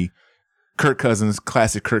to me. Kirk Cousins,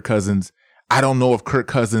 classic Kirk Cousins. I don't know if Kirk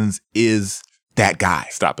Cousins is that guy.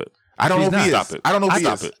 Stop it. I don't know if he is. Stop it. I don't know if he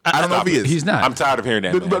Stop is. it. I don't know if he is. He's not. I'm tired of hearing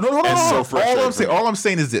that. But no. It's so frustrating. All I'm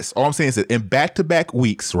saying is this. All I'm saying is that in back-to-back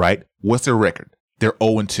weeks, right? What's their record? They're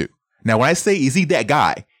 0-2. Now, when I say is he that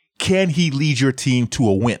guy, can he lead your team to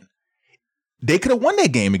a win? They could have won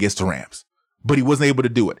that game against the Rams, but he wasn't able to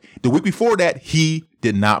do it. The week before that, he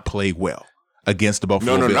did not play well against the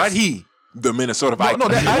Buffalo Bills. No, not he. The Minnesota Vikings. No,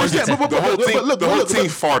 I understand. The whole team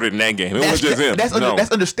farted in that game. It was just him. That's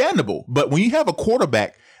understandable. But when you have a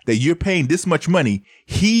quarterback that you're paying this much money,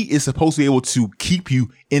 he is supposed to be able to keep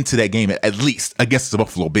you into that game at least against the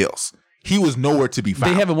Buffalo Bills. He was nowhere to be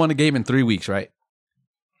found. They haven't won a game in 3 weeks, right?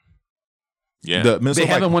 Yeah. They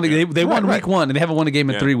haven't won. They won week 1, and they haven't won a game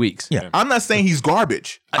in 3 weeks. Yeah. I'm not saying he's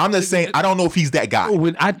garbage. I'm just saying I don't know if he's that guy.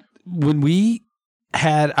 When we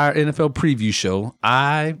had our NFL preview show,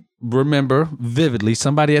 I remember vividly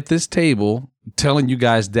somebody at this table telling you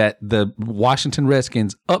guys that the Washington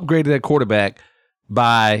Redskins upgraded at quarterback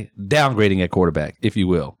by downgrading at quarterback, if you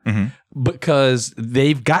will, because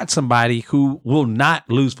they've got somebody who will not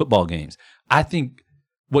lose football games. I think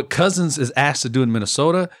what Cousins is asked to do in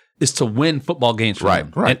Minnesota is to win football games for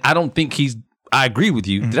them. Right. And I don't think I agree with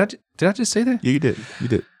you. Did I just say that? Yeah, you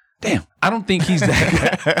did. Damn. I don't think he's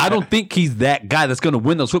that I don't think he's that guy that's going to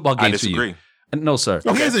win those football games I disagree. for you. No, sir.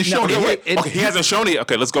 Okay. He hasn't shown it. He hasn't shown it.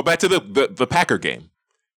 Okay, let's go back to the Packer game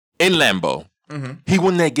in Lambeau. He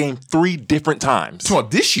won that game 3 different times. So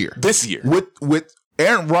this year. With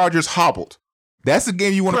Aaron Rodgers hobbled. That's the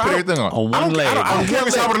game you want to put everything on. On one leg. I don't care if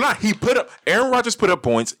it's hobbled or not. Aaron Rodgers put up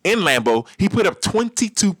points in Lambeau. He put up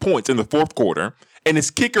 22 points in the fourth quarter, and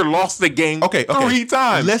his kicker lost the game 3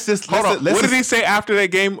 times. Hold on. What did he say after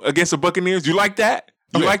that game against the Buccaneers? You like that?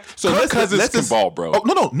 Kirk Cousins can ball, bro. Oh,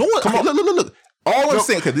 no one. Come on. Look. All I'm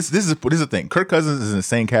saying, okay, this is the thing. Kirk Cousins is in the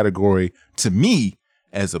same category to me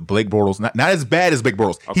as a Blake Bortles. Not as bad as Blake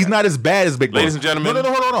Bortles. Okay. He's not as bad as Blake Bortles. Ladies and gentlemen. No,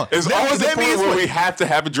 hold on. It's always the point where we have to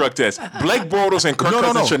have a drug test. Blake Bortles and Kirk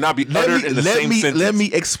Cousins should not be uttered in the same sentence. Let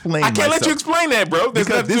me explain I can't let you explain that, bro. There's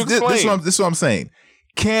nothing to explain. This is what I'm saying.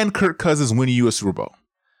 Can Kirk Cousins win you a Super Bowl?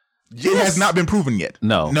 Yes. It has not been proven yet.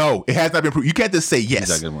 No, it has not been proven. You can't just say yes.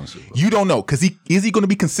 He's not gonna win a Super Bowl. You don't know because is he going to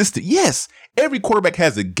be consistent? Yes. Every quarterback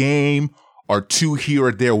has a game or 2 here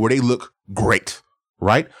or there where they look great,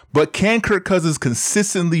 right? But can Kirk Cousins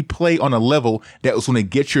consistently play on a level that was going to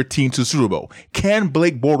get your team to the Super Bowl? Can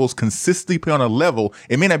Blake Bortles consistently play on a level?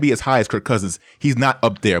 It may not be as high as Kirk Cousins. He's not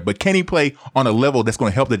up there, but can he play on a level that's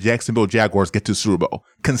going to help the Jacksonville Jaguars get to the Super Bowl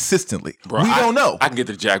consistently? Bro, we don't know. I can get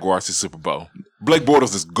the Jaguars to Super Bowl. Blake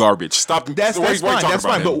Bortles is garbage. Stop. That's fine. That's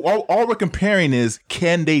fine. But all we're comparing is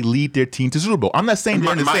can they lead their team to Super Bowl? I'm not saying they're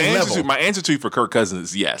on the same level. My answer to you for Kirk Cousins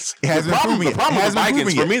is yes. It hasn't been proven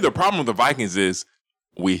yet. The problem with the Vikings is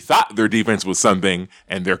we thought their defense was something,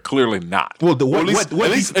 and they're clearly not. Well, at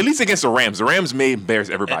least against the Rams. The Rams embarrass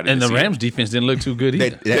everybody. And the Rams defense didn't look too good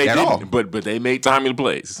either. They didn't, but they made timely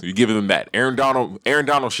plays. You give them that. Aaron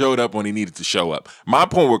Donald showed up when he needed to show up. My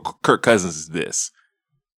point with Kirk Cousins is this.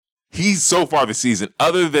 He's so far this season,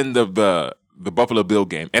 other than the Buffalo Bill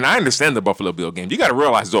game, and I understand the Buffalo Bill game. You got to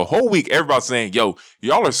realize the whole week everybody's saying, "Yo,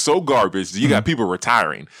 y'all are so garbage." You got people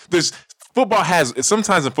retiring.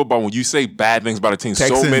 Sometimes in football when you say bad things about a team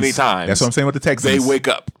Texans, so many times, that's what I'm saying about the Texans. They wake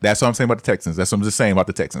up. That's what I'm saying about the Texans. That's what I'm just saying about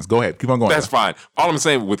the Texans. Go ahead, keep on going. That's fine. All I'm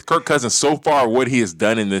saying with Kirk Cousins so far, what he has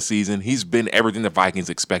done in this season, he's been everything the Vikings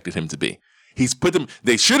expected him to be. He's put them.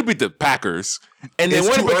 They should have beat the Packers, and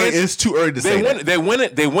it's too early to say that.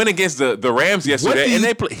 They went against the Rams yesterday,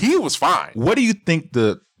 and he was fine. What do you think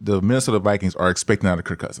the Minnesota Vikings are expecting out of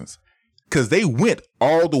Kirk Cousins? Because they went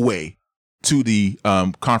all the way to the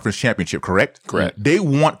conference championship, correct? Correct. They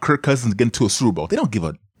want Kirk Cousins to get into a Super Bowl. They don't give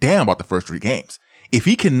a damn about the first 3 games. If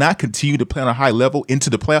he cannot continue to play on a high level into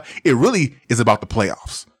the playoff, it really is about the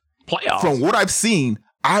playoffs. Playoffs. From what I've seen,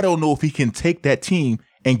 I don't know if he can take that team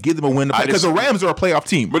and give them a win because the Rams are a playoff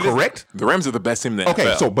team, correct? The Rams are the best team in the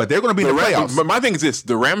NFL. Okay, but they're going to be in the playoffs. But my thing is this: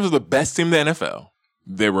 the Rams are the best team in the NFL.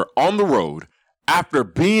 They were on the road after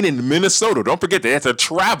being in Minnesota. Don't forget that they had to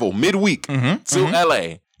travel midweek to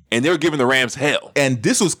LA. And they were giving the Rams hell. And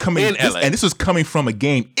this was coming this was coming from a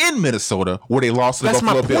game in Minnesota where they lost to the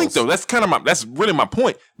Buffalo Bills. That's my point, though. That's really my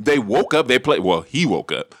point. They woke up. They played. Well, he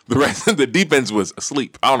woke up. The rest of the defense was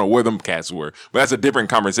asleep. I don't know where them cats were, but that's a different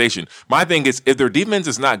conversation. My thing is, if their defense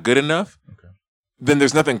is not good enough, then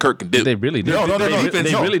there's nothing Kirk can do. They really did.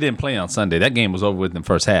 They really didn't play on Sunday. That game was over with in the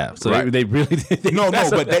first half. So they really did.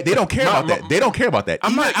 But they don't care about that. They don't care about that.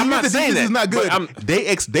 I'm not saying that. Is not good.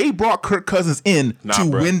 They brought Kirk Cousins in to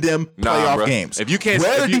win them playoff games. If you can't,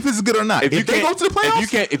 whether the defense is good or not, if they go to the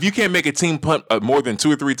playoffs, if you can't make a team punt more than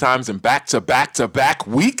 2 or 3 times in back to back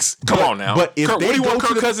weeks, come on now. But if what do you want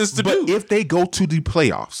Kirk Cousins to do? If they go to the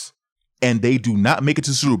playoffs and they do not make it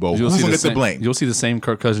to the Super Bowl, who's going to get the blame? You'll see the same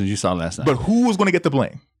Kirk Cousins you saw last night. But who was going to get the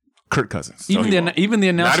blame? Kirk Cousins. Even the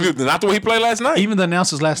announcers, not the way he played last night. Even the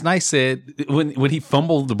announcers last night said when he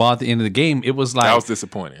fumbled the ball at the end of the game, it was like that was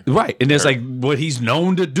disappointing. Right, and it's like what he's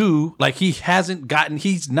known to do. Like he hasn't gotten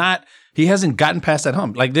past that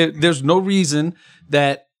hump. Like there's no reason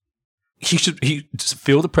that he just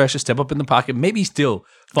feel the pressure, step up in the pocket. Maybe he still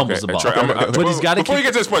fumbles the ball, but he's got to. Before you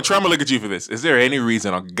get to this point, Trey, I'm gonna look at you for this. Is there any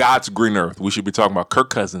reason on God's green earth we should be talking about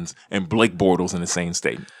Kirk Cousins and Blake Bortles in the same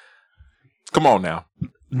statement? Come on now.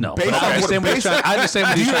 No, but I understand what you're trying to say.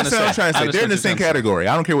 They're in the same category.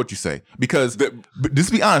 I don't care what you say. Because, just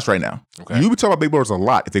be honest right now. Okay. You be talking about Blake Bortles a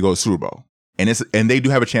lot if they go to the Super Bowl. And they do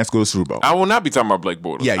have a chance to go to the Super Bowl. I will not be talking about Blake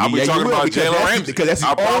Bortles. I'll be talking about Jalen Ramsey. Because that's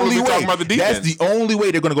the only way. Talking about the defense. That's the only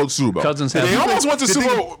way they're going to go to the Super Bowl. They almost went to the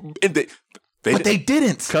Super Bowl. But they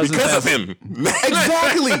didn't. Because of him.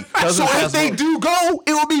 Exactly. So if they do go,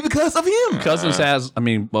 it will be because of him. Cousins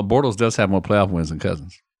Bortles does have more playoff wins than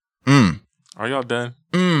Cousins. Are y'all done?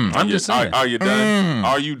 I'm just saying. Are you done?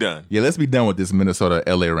 Are you done? Yeah, let's be done with this Minnesota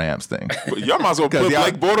LA Rams thing. Y'all might as well put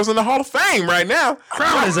Blake Bortles in the Hall of Fame right now.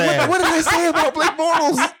 Crown his ass. What did I say about Blake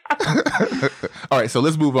Bortles? All right, so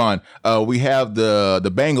let's move on. We have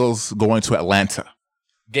the Bengals going to Atlanta.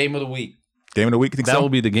 Game of the week. Game of the week? You think that will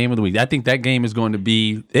be the game of the week. I think that game is going to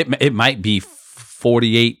be, it might be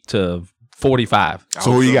 48 to 45.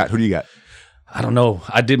 So who do you got? Who do you got? I don't know.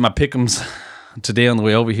 I did my pick'ems today on the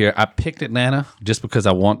way over here. I picked Atlanta just because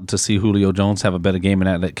I want to see Julio Jones have a better game and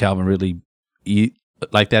not let Calvin Ridley eat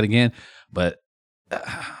like that again. But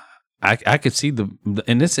I could see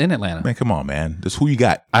and it's in Atlanta. Man, come on, man. Just who you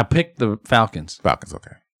got? I picked the Falcons. Falcons,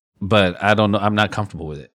 okay. But I don't know. I'm not comfortable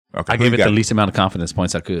with it. Okay. I gave it the least amount of confidence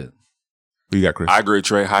points I could. Who you got, Chris? I agree,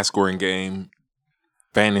 Trey. High scoring game.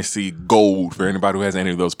 Fantasy gold for anybody who has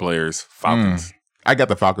any of those players. Falcons. I got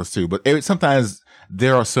the Falcons too, but sometimes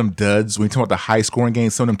there are some duds. When you talk about the high scoring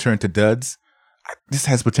games, some of them turn to duds. This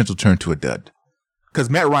has potential to turn to a dud. Because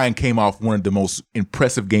Matt Ryan came off one of the most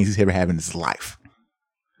impressive games he's ever had in his life.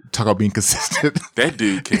 Talk about being consistent. That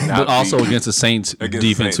dude cannot But also against the Saints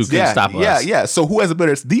defense who can stop us. Yeah. So who has a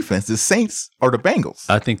better defense, the Saints or the Bengals?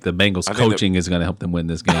 I think the Bengals coaching is going to help them win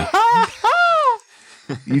this game.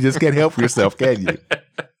 You just can't help yourself, can you?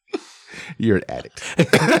 You're an addict.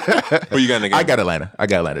 Who you got in the game? I got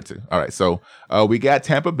Atlanta too. All right, so we got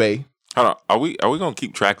Tampa Bay. Hold on. Are we going to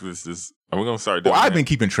keep track of this? Are we going to start doing I've been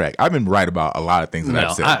keeping track. I've been right about a lot of things that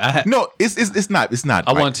I've said. It's not.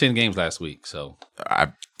 I won 10 games last week, so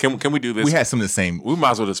can we do this? We had some of the same. We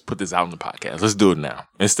might as well just put this out in the podcast. Let's do it now.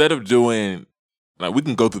 Instead of doing we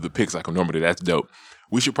can go through the picks like we normally do. That's dope.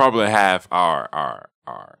 We should probably have our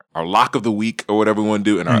lock of the week or whatever we want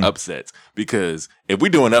to do and our upsets. Because if we're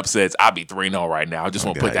doing upsets, I'll be 3-0 right now. I just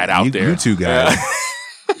want to put that out there. You two guys.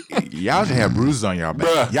 Y'all should have bruises on y'all back.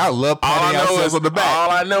 Bruh, y'all love patting yourselves on the back.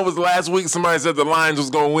 All I know was last week somebody said the Lions was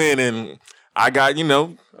going to win, and I got,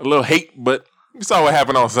 a little hate, but you saw what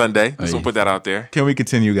happened on Sunday. So we'll put that out there. Can we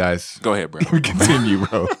continue, guys? Go ahead, bro. Can we continue,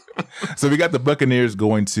 bro? So we got the Buccaneers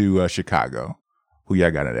going to Chicago. Who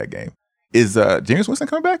y'all got in that game? Is Jameis Winston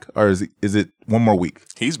coming back, or is it one more week?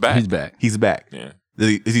 He's back. He's back. Yeah.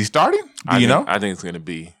 Is he starting? Do you know? I think it's going to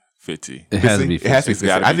be 50. It has to be 50. It has to be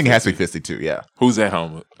 50. I think it has to be 50 too, yeah. Who's at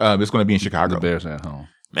home? It's going to be in Chicago. The Bears at home.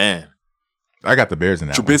 Man. I got the Bears in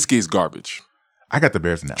that Trubisky is garbage. I got the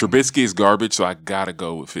Bears in that Trubisky is garbage, so I got to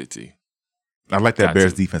go with 50. I like that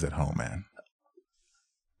Bears defense at home, man.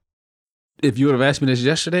 If you would have asked me this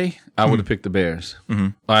yesterday, I would have picked the Bears. Mm-hmm.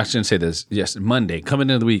 Well, I shouldn't say this. Yes, Monday, coming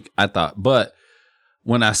into the week, I thought. But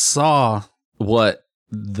when I saw what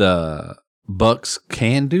the Bucs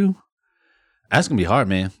can do, That's gonna be hard,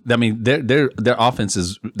 man. I mean, their offense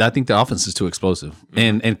is. I think their offense is too explosive,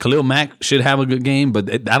 and Khalil Mack should have a good game, but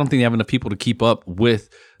I don't think they have enough people to keep up with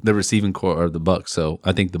the receiving core of the Bucs. So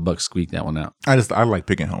I think the Bucs squeak that one out. I like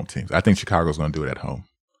picking home teams. I think Chicago's going to do it at home.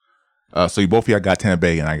 So you both of y'all got Tampa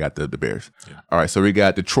Bay, and I got the Bears. Yeah. All right, so we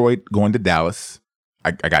got Detroit going to Dallas.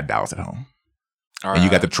 I got Dallas at home. All and you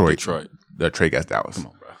got Detroit. Detroit got Dallas. Come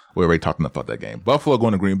on, bro. We already talked enough about that game. Buffalo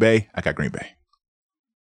going to Green Bay. I got Green Bay.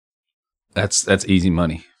 That's easy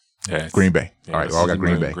money. Yeah, Green Bay. Yeah, all right, we all got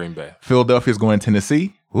Green Bay. Green Bay. Philadelphia's going to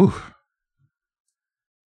Tennessee. Ooh.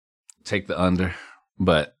 Take the under,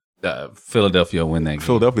 but Philadelphia will win that game.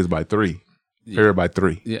 Philadelphia's by 3. They're by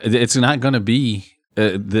 3. Yeah, it's not going to be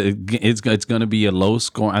it's going to be a low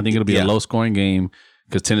score. I think it'll be a low scoring game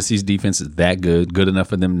because Tennessee's defense is that good enough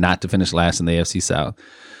for them not to finish last in the AFC South.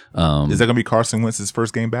 Is that going to be Carson Wentz's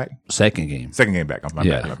first game back? Second game. Second game back. My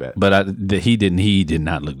bad. But he did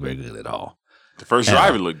not look very good at all. The first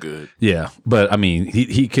drive looked good. Yeah, but I mean,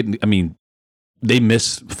 he couldn't. I mean, they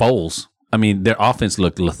missed Foles. I mean, their offense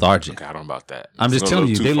looked lethargic. Okay, I don't know about that. I'm just telling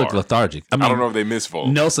you, they look lethargic. I mean, I don't know if they missed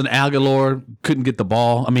Foles. Nelson Aguilar couldn't get the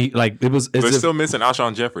ball. I mean, like it was. They're still missing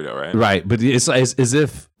Alshon Jeffrey though, right? Right, but it's as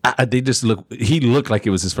if they just look. He looked like it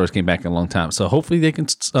was his first game back in a long time. So hopefully they can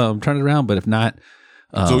turn it around. But if not,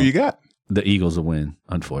 so you got the Eagles will win.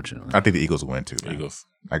 Unfortunately, I think the Eagles will win too. Man. Eagles.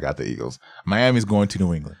 I got the Eagles. Miami's going to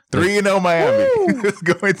New England. 3-0 Miami is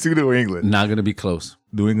going to New England. Not going to be close.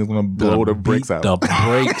 New England's going to blow the brakes out. The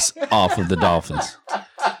brakes off of the Dolphins.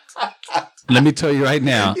 Let me tell you right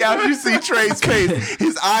now. Yeah, you see Trey's face.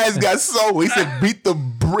 His eyes got so. He said, "Beat the."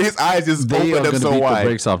 His eyes just opened up so beat wide. The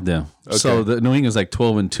brakes off them. Okay. So the New England's like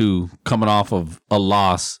 12-2, coming off of a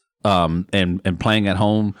loss, and playing at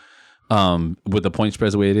home, with the point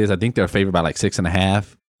spread the way it is. I think they're favored by like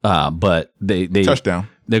 6.5. But they touchdown.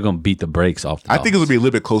 They're gonna beat the brakes off. I think it will be a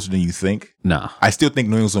little bit closer than you think. No, I still think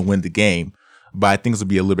New England's gonna win the game, but I think it's gonna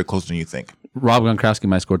be a little bit closer than you think. Rob Gronkowski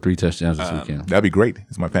might score 3 touchdowns this weekend. That'd be great.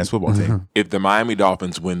 It's my fantasy football team. If the Miami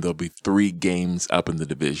Dolphins win, they'll be 3 games up in the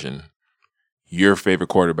division. Your favorite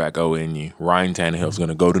quarterback, ONU, Ryan Tannehill's going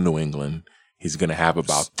to go to New England. He's going to have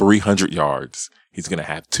about 300 yards. He's going to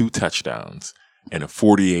have 2 touchdowns and a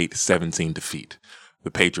 48-17 defeat.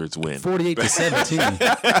 The Patriots win.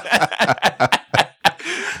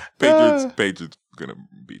 48-17. Patriots gonna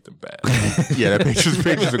beat them bad. Yeah, the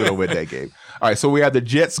Patriots are gonna win that game. All right, so we have the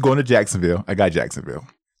Jets going to Jacksonville. I got Jacksonville.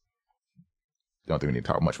 Don't think we need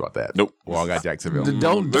to talk much about that. Nope. We all got Jacksonville.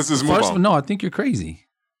 Let's just move on. No, I think you're crazy.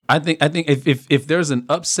 I think if there's an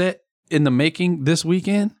upset in the making this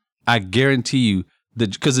weekend, I guarantee you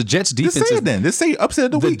because the Jets defense Just say it then. Just say upset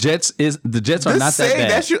of the week. The Jets are Just not say that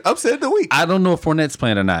bad. that's your upset of the week. I don't know if Fournette's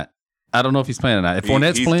playing or not. I don't know if he's playing or not. If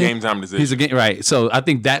Fournette's he's playing, game time decision. he's a game right. So I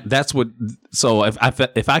think that's what. So if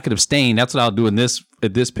I could abstain, that's what I'll do in this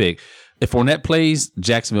pick. If Fournette plays,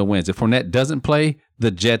 Jacksonville wins. If Fournette doesn't play,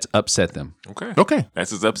 the Jets upset them. Okay.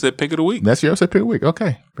 That's his upset pick of the week. That's your upset pick of the week.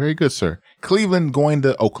 Okay. Very good, sir. Cleveland going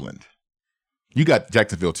to Oakland. You got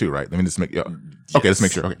Jacksonville too, right? Let me just make okay. Let's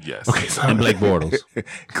make sure. Okay. Yes. Okay. So And Blake Bortles.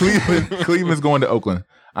 Cleveland's going to Oakland.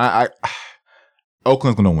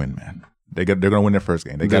 Oakland's going to win, man. They're going to win their first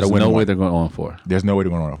game. They got to There's win. no one. way they're going on 4. There's no way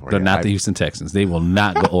they're going on 4. They're not the Houston Texans. They will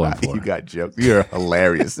not go on 4. You got jokes. You're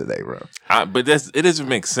hilarious today, bro. But it doesn't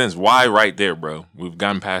make sense. Why right there, bro? We've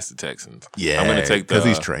gotten past the Texans. Yeah. I'm going to take because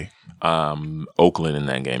he's Trey. Oakland in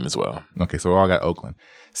that game as well. Okay, so we all got Oakland.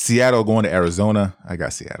 Seattle going to Arizona. I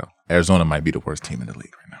got Seattle. Arizona might be the worst team in the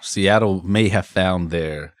league right now. Seattle may have found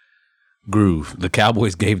their groove. The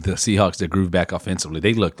Cowboys gave the Seahawks their groove back offensively.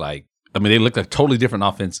 They look like a totally different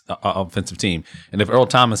offensive team. And if Earl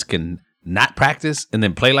Thomas can not practice and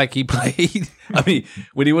then play like he played, I mean,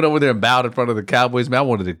 when he went over there and bowed in front of the Cowboys, man, I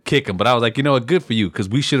wanted to kick him. But I was like, you know what, good for you, because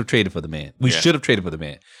we should have traded for the man. We should have traded for the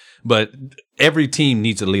man. But every team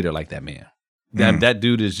needs a leader like that man. That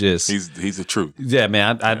dude is just he's the truth. Yeah,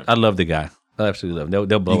 man. I love the guy. I absolutely love him.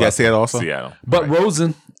 They'll blow You got up. Seattle also? Seattle. But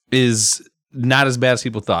Rosen is not as bad as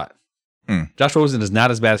people thought. Josh Rosen is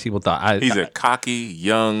not as bad as people thought. He's a cocky,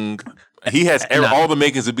 young. He has all the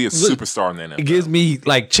makings to be a superstar in the NFL. It gives me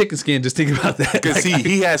like chicken skin just thinking about that. Because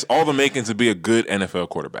he has all the makings to be a good NFL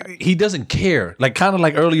quarterback. He doesn't care. Like kind of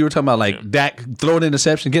like earlier you were talking about like Dak throwing an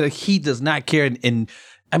interception. He does not care. And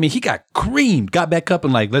I mean, he got creamed, got back up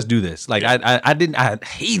and like, let's do this. Like I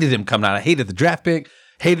hated him coming out. I hated the draft pick.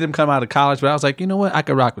 Hated him coming out of college, but I was like, you know what? I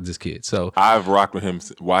could rock with this kid. So I've rocked with him,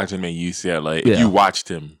 watching him at UCLA. Yeah. If you watched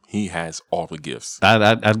him, he has all the gifts. I'd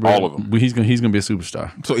all of them. He's gonna be a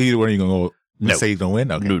superstar. So either way, are you going to go No. say he's going to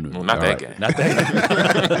win? Okay. No. Well, not that guy. Not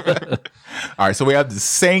that. All right, so we have the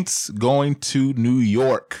Saints going to New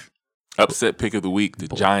York. Upset pick of the week. The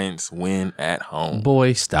Giants win at home.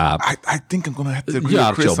 Boy, stop. I think I'm gonna have to agree You're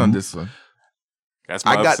with Chris out your- on this one. That's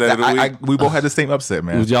my upset of the week. We both had the same upset,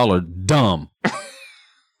 man. Y'all are dumb.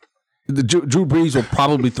 Drew Brees will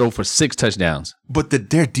probably throw for 6 touchdowns. But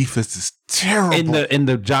their defense is terrible. And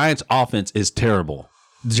the Giants' offense is terrible.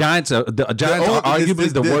 The Giants are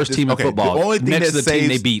arguably the worst team in football. The only thing next that to the team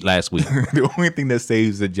they saves- beat last week. The only thing that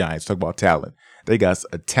saves the Giants, talk about talent. They got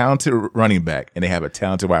a talented running back and they have a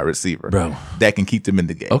talented wide receiver, Bro. that can keep them in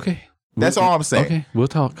the game. Okay. That's all I'm saying. Okay, we'll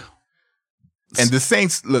talk. And the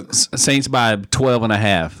Saints, look, Saints by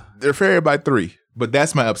 12.5. they're favored by 3, but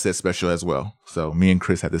that's my upset special as well. So me and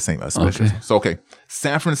Chris have the same special. Okay. So,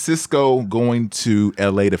 San Francisco going to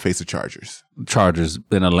LA to face the Chargers. Chargers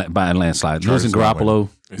by a landslide. Losing gonna Garoppolo,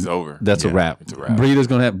 It's over. that's a wrap. It's a wrap. Breeder's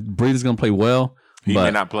gonna play well, He but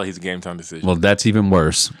may not play. He's a game time decision. well, that's even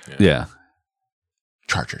worse. Yeah.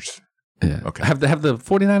 Chargers. Okay. Have the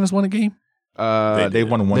 49ers won a game? They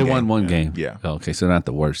won one They game. won one game. Yeah. Okay, so they're not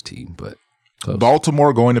the worst team, but close.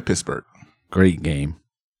 Baltimore going to Pittsburgh. Great game.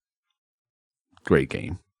 Great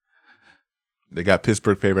game. They got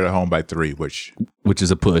Pittsburgh favored at home by 3, which Which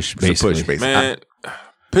is a push, is a basically. push, basically. Man,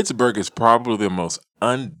 Pittsburgh is probably the most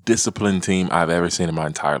undisciplined team I've ever seen in my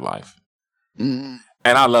entire life. And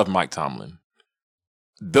I love Mike Tomlin.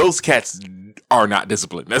 Those cats are not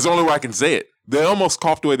disciplined. That's the only way I can say it. They almost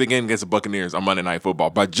coughed away the game against the Buccaneers on Monday Night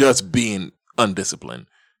Football by just being undisciplined.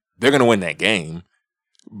 They're going to win that game,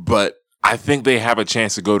 but I think they have a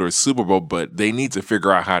chance to go to a Super Bowl, but they need to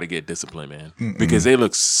figure out how to get disciplined, man, because they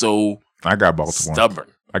look so I got Baltimore. stubborn.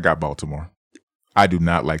 I got Baltimore. I do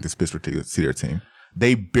not like this Pittsburgh Steelers team.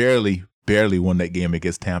 They barely won that game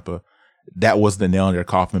against Tampa. That was the nail in their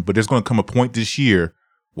coffin. But there's going to come a point this year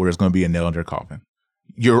where there's going to be a nail in their coffin.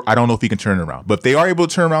 I don't know if he can turn it around, but if they are able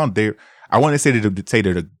to turn around, I want to say they're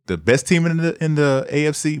the best team in the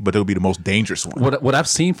AFC, but they'll be the most dangerous one. What I've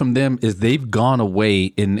seen from them is they've gone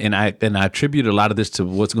away, and I attribute a lot of this to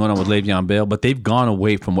what's going on with Le'Veon Bell, but they've gone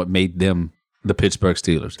away from what made them the Pittsburgh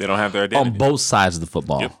Steelers. They don't have their identity. On both sides of the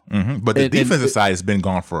football. Yep. But the And- defensive and- side has been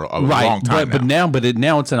gone for a Right, long time but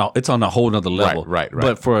now it's on a whole nother level. Right.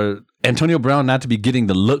 But for Antonio Brown not to be getting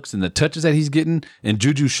the looks and the touches that he's getting, and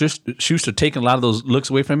Juju Schuster taking a lot of those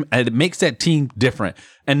looks away from him, and it makes that team different.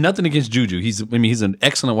 And nothing against Juju, he's an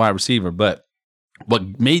excellent wide receiver, but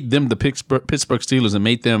what made them the Pittsburgh Steelers and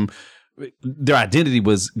made them their identity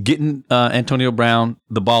was getting Antonio Brown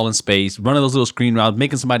the ball in space, running those little screen routes,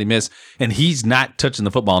 making somebody miss, and he's not touching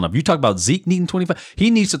the football enough. You talk about Zeke needing 25.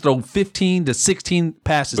 He needs to throw 15 to 16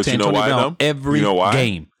 passes But to you know Antonio why, Brown though? every You know why?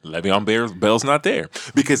 game. Le'Veon Bell's not there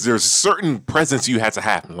because there's a certain presence you have to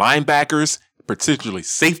have. Linebackers, particularly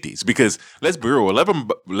safeties, because let's be real,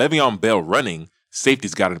 Le'Veon Bell running,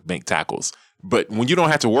 safety's got to make tackles. But when you don't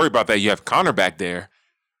have to worry about that, you have Connor back there.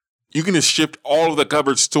 You can just shift all of the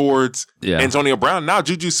coverage towards Antonio Brown. Now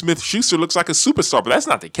Juju Smith-Schuster looks like a superstar, but that's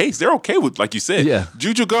not the case. They're okay with, like you said,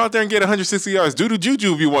 Juju go out there and get 160 yards. Do to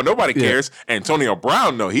Juju if you want. Nobody cares. Antonio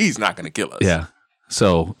Brown, no, he's not going to kill us. Yeah.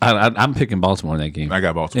 So I'm picking Baltimore in that game. I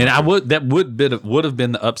got Baltimore. And would have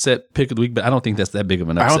been the upset pick of the week, but I don't think that's that big of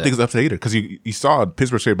an upset. I don't think it's upset either because you saw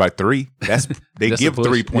Pittsburgh favored by 3. They That's give a push.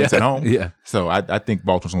 3 points at home. Yeah. So I think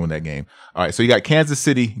Baltimore's going to win that game. All right. So you got Kansas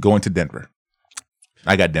City going to Denver.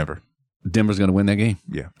 I got Denver. Denver's going to win that game.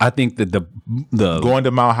 Yeah. I think that the going to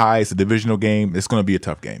Mile High, it's a divisional game. It's going to be a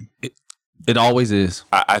tough game. It always is.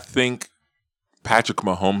 I think Patrick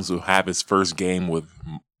Mahomes will have his first game with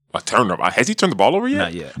a turnover. Has he turned the ball over yet?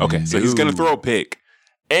 Not yet. Okay, so he's going to throw a pick,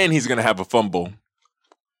 and he's going to have a fumble,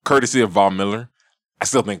 courtesy of Von Miller. I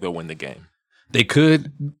still think they'll win the game. They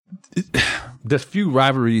could. There's few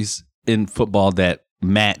rivalries in football that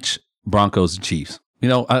match Broncos and Chiefs. You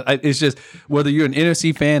know, it's just whether you're an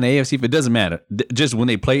NFC fan, AFC fan, it doesn't matter. Just when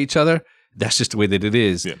they play each other, that's just the way that it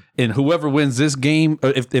is. Yeah. And whoever wins this game, or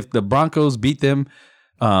if the Broncos beat them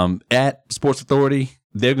at Sports Authority,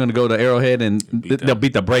 they're going to go to Arrowhead and they'll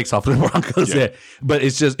beat the brakes off of the Broncos. Yeah. But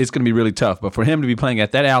it's going to be really tough. But for him to be playing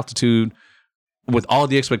at that altitude with all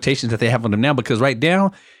the expectations that they have on him now, because right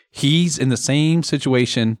now he's in the same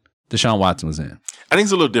situation Deshaun Watson was in. I think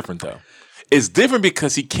it's a little different though. It's different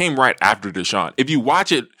because he came right after Deshaun. If you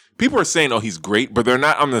watch it, people are saying, oh, he's great, but they're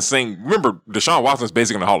not on the same. Remember, Deshaun Watson's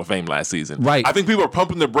basically in the Hall of Fame last season. Right. I think people are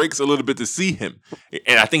pumping the brakes a little bit to see him.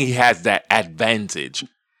 And I think he has that advantage.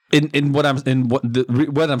 What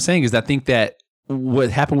I'm saying is I think that what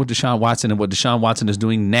happened with Deshaun Watson and what Deshaun Watson is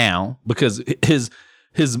doing now, because his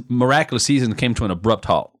miraculous season came to an abrupt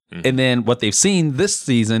halt. Mm-hmm. And then what they've seen this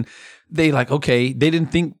season, they didn't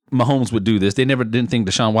think Mahomes would do this. They never didn't think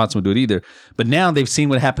Deshaun Watson would do it either. But now they've seen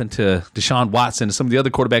what happened to Deshaun Watson and some of the other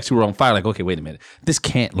quarterbacks who were on fire. Like, okay, wait a minute. This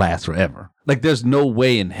can't last forever. Like, there's no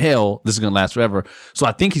way in hell this is going to last forever. So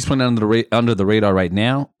I think he's playing under the radar right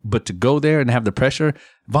now. But to go there and have the pressure,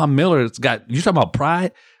 Von Miller's got, you talking about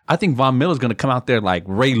pride? I think Von Miller's going to come out there like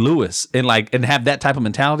Ray Lewis and have that type of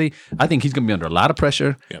mentality. I think he's going to be under a lot of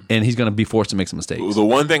pressure, and he's going to be forced to make some mistakes. The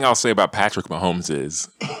one thing I'll say about Patrick Mahomes is,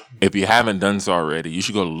 if you haven't done so already, you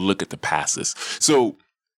should go look at the passes. So,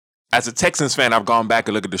 as a Texans fan, I've gone back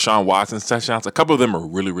and looked at Deshaun Watson's touchdowns. A couple of them are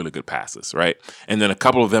really, really good passes, right? And then a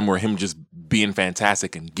couple of them were him just being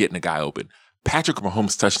fantastic and getting a guy open. Patrick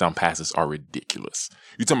Mahomes' touchdown passes are ridiculous.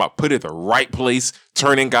 You're talking about put it in the right place,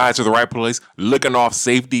 turning guys to the right place, looking off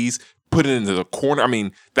safeties, put it into the corner. I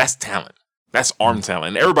mean, that's talent. That's arm talent.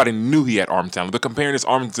 And everybody knew he had arm talent. They're comparing his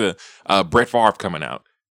arm to Brett Favre coming out.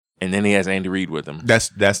 And then he has Andy Reid with him.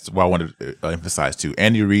 That's what I wanted to emphasize too.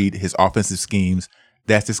 Andy Reid, his offensive schemes,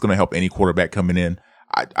 that's just going to help any quarterback coming in.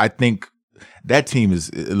 I think that team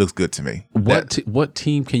it looks good to me. What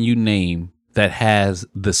team can you name that has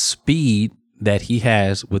the speed that he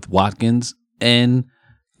has with Watkins and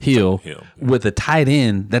Hill. With a tight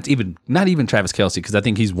end that's not even Travis Kelce, because I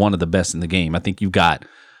think he's one of the best in the game. I think you've got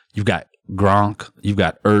Gronk, you've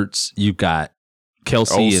got Ertz, you've got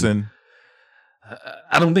Kelce, Olsen.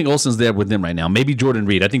 I don't think Olsen's there with them right now. Maybe Jordan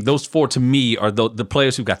Reed. I think those four to me are the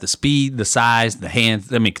players who've got the speed, the size, the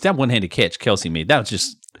hands. I mean, that one-handed catch Kelce made, that was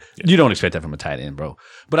just you don't expect that from a tight end, bro.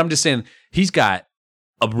 But I'm just saying he's got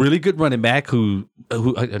a really good running back who I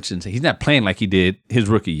shouldn't say he's not playing like he did his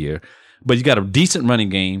rookie year, but you got a decent running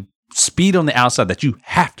game, speed on the outside that you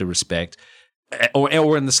have to respect,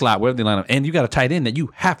 or in the slot, wherever they line up, and you got a tight end that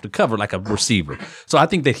you have to cover like a receiver. So I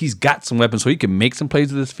think that he's got some weapons so he can make some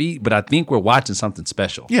plays with his feet, but I think we're watching something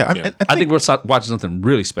special. Yeah, I think we're watching something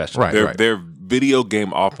really special. Right. Their video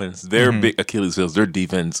game offense, their big Achilles heels, their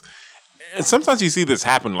defense. And sometimes you see this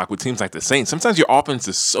happen like with teams like the Saints. Sometimes your offense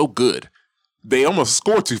is so good, they almost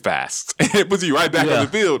score too fast. It puts you right back on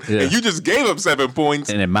the field. Yeah. And you just gave up 7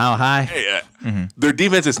 points. And at Mile High. Yeah. Their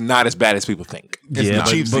defense is not as bad as people think. It's the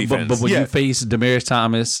Chiefs' defense. But when you face Demaryius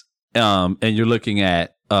Thomas and you're looking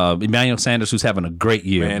at Emmanuel Sanders, who's having a great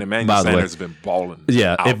year. Man, Emmanuel Sanders has been balling.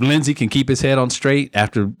 Yeah, if Lindsey can keep his head on straight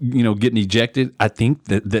after getting ejected, I think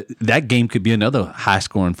that game could be another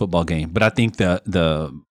high-scoring football game. But I think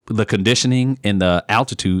the conditioning and the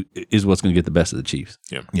altitude is what's going to get the best of the Chiefs.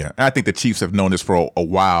 Yeah. And I think the Chiefs have known this for a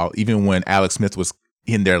while. Even when Alex Smith was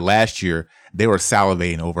in there last year, they were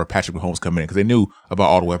salivating over Patrick Mahomes coming in because they knew about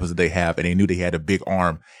all the weapons that they have, and they knew they had a big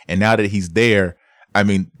arm. And now that he's there, I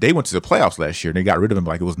mean, they went to the playoffs last year and they got rid of him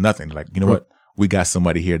like it was nothing. Like, you know what? We got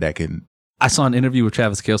somebody here that can. I saw an interview with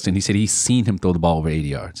Travis Kelce, and he said he's seen him throw the ball over 80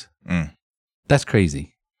 yards. That's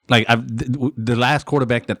crazy. Like the last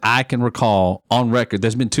quarterback that I can recall on record,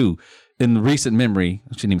 there's been two in recent memory.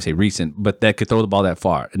 I shouldn't even say recent, but that could throw the ball that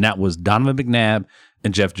far, and that was Donovan McNabb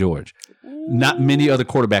and Jeff George. Not many other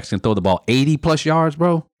quarterbacks can throw the ball 80 plus yards,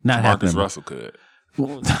 bro. Not happening. Marcus Russell could.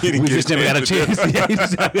 We just never got a chance. He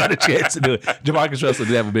just never got a chance to do it. Jamarcus Russell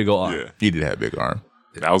did have a big old arm. Yeah. He did have a big arm.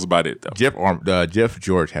 That was about it, though. Jeff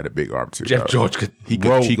George had a big arm too. Jeff George could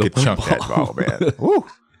chunk that ball, man. Woo.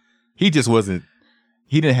 He just wasn't.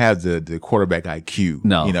 He didn't have the quarterback IQ.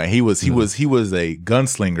 No, he was a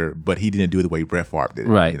gunslinger, but he didn't do it the way Brett Favre did it.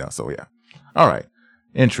 Right. So yeah. All right.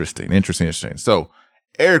 Interesting. So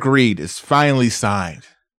Eric Reid is finally signed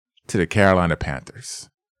to the Carolina Panthers.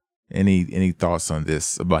 Any thoughts on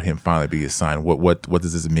this about him finally being signed? What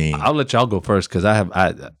does this mean? I'll let y'all go first because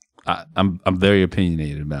I'm very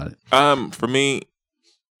opinionated about it. For me,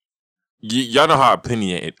 y'all know how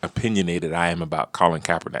opinionated I am about Colin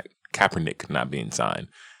Kaepernick not being signed.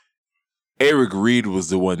 Eric Reid was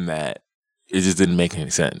the one that it just didn't make any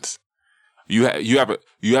sense. You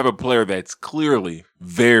have a player that's clearly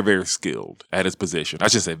very, very skilled at his position. I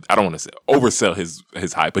should say, I don't want to oversell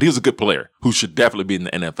his hype, but he was a good player who should definitely be in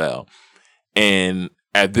the NFL. And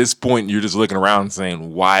at this point, you're just looking around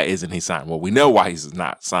saying, why isn't he signed? Well, we know why he's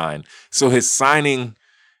not signed. So his signing,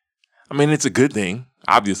 I mean, it's a good thing.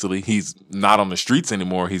 Obviously, he's not on the streets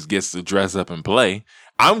anymore. He gets to dress up and play.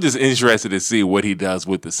 I'm just interested to see what he does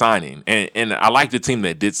with the signing. And I like the team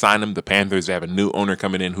that did sign him. The Panthers have a new owner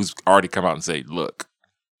coming in who's already come out and say, look,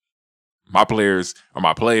 my players are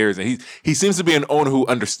my players. And he seems to be an owner who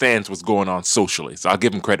understands what's going on socially. So I'll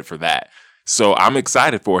give him credit for that. So I'm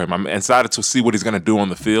excited for him. I'm excited to see what he's going to do on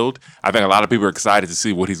the field. I think a lot of people are excited to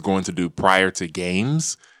see what he's going to do prior to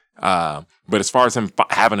games. But as far as him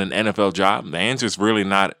having an NFL job, the answer is really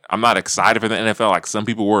not. I'm not excited for the NFL like some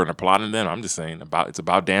people were and applauding them. I'm just saying it's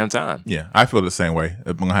about damn time. Yeah, I feel the same way.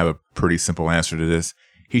 I'm gonna have a pretty simple answer to this.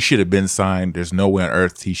 he should have been signed. There's no way on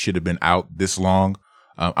earth he should have been out this long.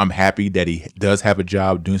 I'm happy that he does have a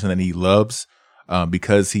job doing something he loves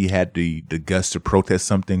because he had the guts to protest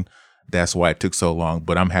something. That's why it took so long.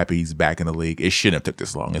 But I'm happy he's back in the league. It shouldn't have took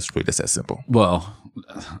this long. It's really just that simple. Well,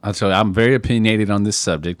 I'll tell you, I'm very opinionated on this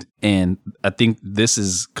subject, and I think this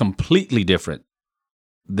is completely different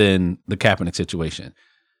than the Kaepernick situation.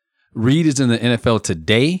 Reed is in the NFL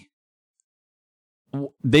today.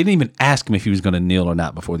 They didn't even ask him if he was going to kneel or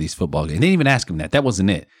not before these football games. They didn't even ask him that. That wasn't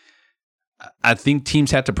it. I think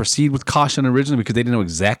teams had to proceed with caution originally because they didn't know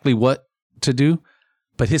exactly what to do.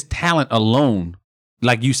 But his talent alone,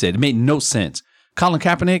 like you said, it made no sense. Colin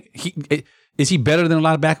Kaepernick, is he better than a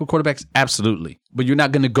lot of backup quarterbacks? Absolutely. But you're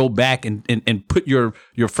not going to go back and put your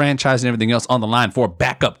franchise and everything else on the line for a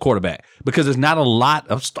backup quarterback because there's not a lot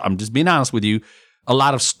of, I'm just being honest with you, a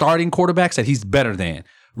lot of starting quarterbacks that he's better than.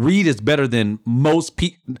 Reed is better than most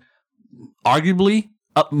people, arguably,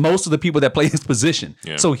 most of the people that play his position.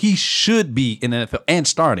 Yeah. So he should be in the NFL and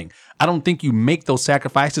starting. I don't think you make those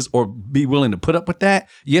sacrifices or be willing to put up with that.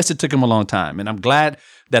 Yes, it took him a long time. And I'm glad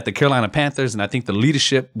that the Carolina Panthers and I think the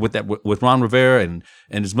leadership with Ron Rivera and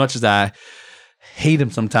as much as I hate him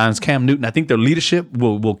sometimes, Cam Newton, I think their leadership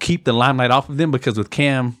will keep the limelight off of them because with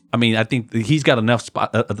Cam, I mean, I think he's got enough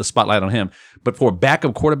of the spotlight on him. But for a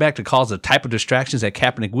backup quarterback to cause the type of distractions that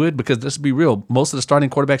Kaepernick would, because let's be real, most of the starting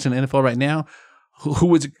quarterbacks in the NFL right now, who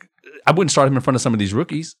would I wouldn't start him in front of some of these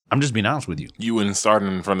rookies. I'm just being honest with you. You wouldn't start him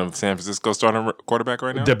in front of San Francisco starting quarterback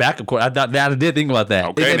right now? The backup quarterback. I did think about that.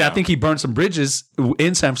 Okay, and I think he burned some bridges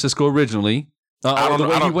in San Francisco originally. I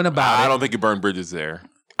don't think he burned bridges there.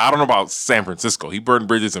 I don't know about San Francisco. He burned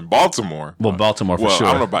bridges in Baltimore. Well, Baltimore for sure.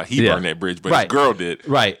 I don't know about burned that bridge, but his girl did.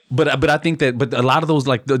 Right. But I think that a lot of those,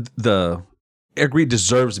 like the Eric Reed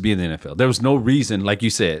deserves to be in the NFL. There was no reason, like you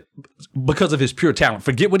said, because of his pure talent.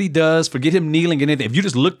 Forget what he does. Forget him kneeling and anything. If you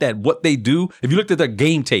just looked at what they do, if you looked at their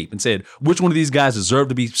game tape and said, which one of these guys deserve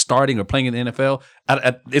to be starting or playing in the NFL,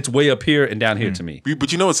 it's way up here and down here to me.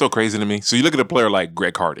 But you know what's so crazy to me? So you look at a player like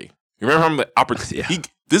Greg Hardy. You remember him?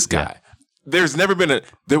 This guy, there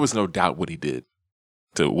was no doubt what he did.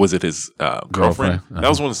 Was it his girlfriend? Uh-huh. That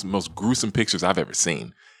was one of the most gruesome pictures I've ever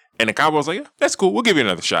seen. And the Cowboys was like, yeah, that's cool. We'll give you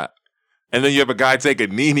another shot. And then you have a guy take a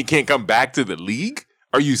knee and he can't come back to the league?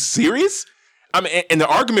 Are you serious? I mean, and the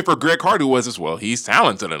argument for Greg Hardy was as well, he's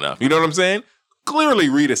talented enough. You know what I'm saying? Clearly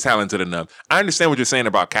Reed is talented enough. I understand what you're saying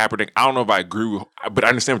about Kaepernick. I don't know if I agree, but I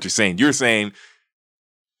understand what you're saying. You're saying,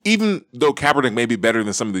 even though Kaepernick may be better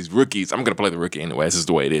than some of these rookies, I'm going to play the rookie anyway. This is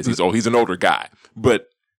the way it is. He's an older guy. But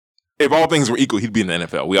if all things were equal, he'd be in the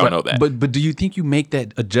NFL. We all know that. But do you think you make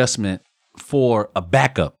that adjustment for a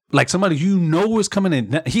backup? Like somebody you know is coming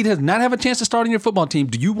in. He does not have a chance to start on your football team.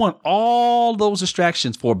 Do you want all those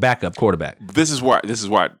distractions for a backup quarterback? This is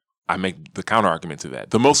why I make the counter argument to that.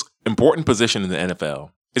 The most important position in the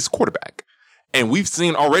NFL is quarterback. And we've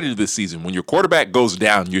seen already this season, when your quarterback goes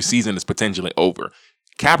down, your season is potentially over.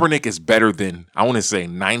 Kaepernick is better than, I want to say,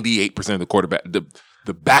 98% of the quarterback,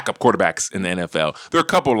 the backup quarterbacks in the NFL. There are a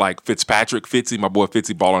couple like Fitzpatrick, my boy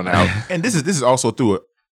Fitzy balling out. And this is also through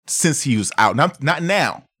since he was out. Not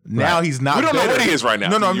now. Now right. He's not. We don't better. know what he is right now.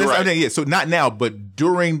 No, yeah. So not now, but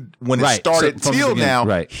during when it started till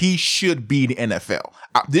now, he should be the NFL.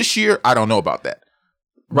 This year, I don't know about that.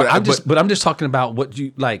 Right. I'm just talking about what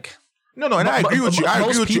you like. No, and I agree with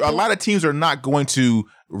you. A lot of teams are not going to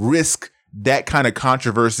risk that kind of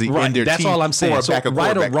controversy in their that's team. All I'm saying. So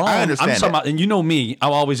right or wrong, I understand. I'm talking about, and you know me, I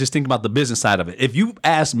always just think about the business side of it. If you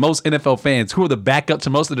ask most NFL fans who are the backup to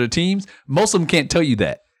most of their teams, most of them can't tell you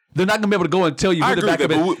that. They're not going to be able to go and tell you who the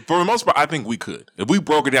backup is. For the most part, I think we could. If we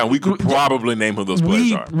broke it down, we could probably name who those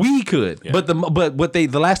players are. We could. Yeah. But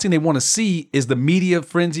the last thing they want to see is the media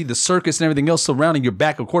frenzy, the circus, and everything else surrounding your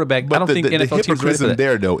backup quarterback. But I don't think NFL teams are ready for that.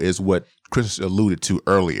 There, though, is what Chris alluded to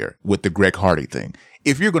earlier with the Greg Hardy thing.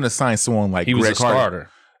 If you're going to sign someone like Greg Hardy, starter.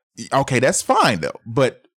 Okay, that's fine, though.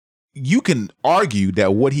 But you can argue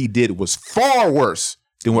that what he did was far worse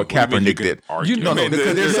than what Kaepernick did.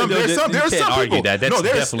 Because there's some people. That's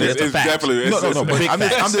a fact. No. But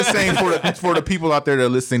I'm just saying for the people out there that are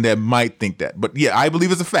listening that might think that. But yeah, I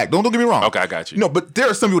believe it's a fact. Don't get me wrong. Okay, I got you. No, but there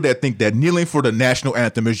are some people that think that kneeling for the national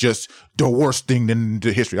anthem is just the worst thing in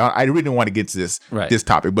the history. I really don't want to get to this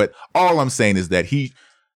topic, but all I'm saying is that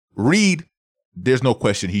Reed, there's no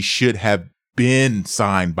question he should have been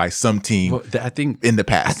signed by some team. I think in the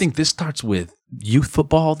past. I think this starts with youth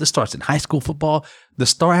football. This starts in high school football. The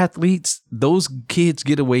star athletes, those kids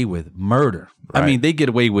get away with murder. Right. I mean, they get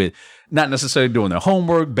away with not necessarily doing their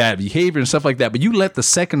homework, bad behavior and stuff like that. But you let the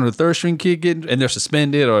second or the third string kid get and they're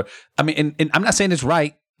suspended and I'm not saying it's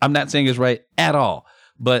right. I'm not saying it's right at all.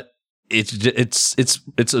 But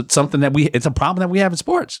it's something that it's a problem that we have in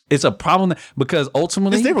sports. It's a problem because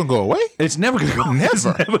ultimately It's never going to go away. It's never going to go. It's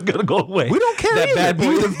never going to go away. We don't care. That bad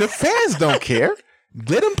either. boy. The fans don't care.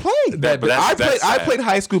 Let them play. I played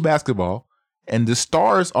high school basketball, and the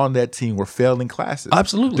stars on that team were failing classes.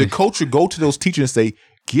 Absolutely. The coach would go to those teachers and say,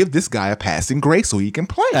 "Give this guy a passing grade so he can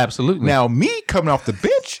play." Absolutely. Now, me coming off the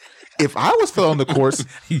bench, if I was failing the course,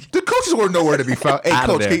 the coaches were nowhere to be found. Hey,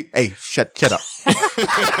 coach, hey, shut up.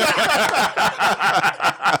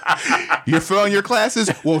 You're failing your classes?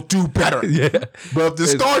 Well, do better. Yeah. But if the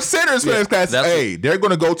star center is failing his classes, that's they're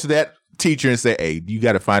going to go to that teacher and say, "Hey, you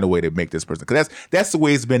got to find a way to make this person." Because that's the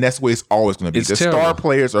way it's been. That's the way it's always going to be. It's the terrible. Star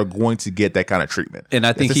players are going to get that kind of treatment. And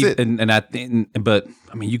I think but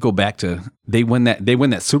I mean, you go back to they win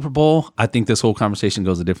that Super Bowl. I think this whole conversation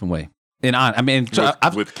goes a different way. And I mean,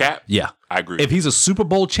 with Cap, yeah, I agree. If he's a Super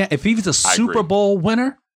Bowl if he's a Super Bowl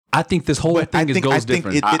winner, I think this whole thing goes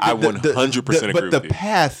different. I 100% agree But the with you.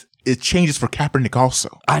 path, it changes for Kaepernick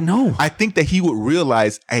also. I know. I think that he would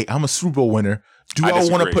realize, hey, I'm a Super Bowl winner. Do I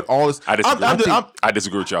want to put all this? I disagree. I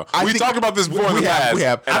disagree with y'all. We talked about this before in the past. We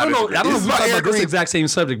have. I don't know if we talked about this exact same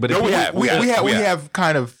subject, but we haven't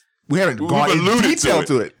gone in detail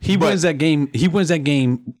to it. He wins that game.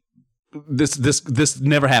 This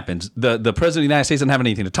never happens. The president of the United States doesn't have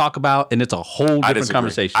anything to talk about, and it's a whole different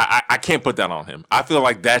conversation. I can't put that on him. I feel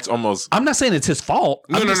like that's almost. I'm not saying it's his fault.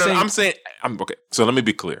 No. I'm okay. So let me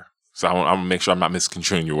be clear. So I'm gonna make sure I'm not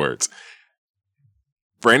misconstruing your words.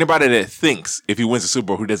 For anybody that thinks if he wins the Super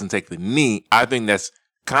Bowl who doesn't take the knee, I think that's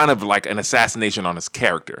kind of like an assassination on his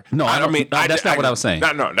character. No, I mean that's not what I was saying.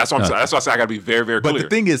 No, that's what I'm saying. That's why I say I got to be very, very clear. But the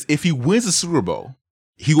thing is, if he wins the Super Bowl,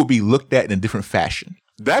 he will be looked at in a different fashion.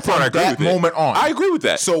 That part I agree with. From that moment on, I agree with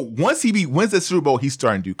that. So once he wins the Super Bowl, he's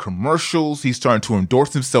starting to do commercials. He's starting to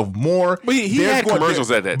endorse himself more. But he had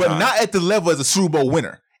commercials at that time, but not at the level as a Super Bowl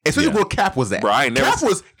winner. Especially where Cap was at. Bro, Cap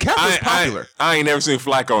was popular. I ain't never seen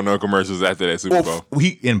Flacco no commercials after that Super Bowl.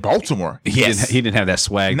 He in Baltimore. He didn't have that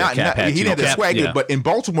swag. He didn't have that swag, but in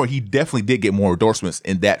Baltimore, he definitely did get more endorsements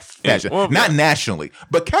in that fashion. Not nationally,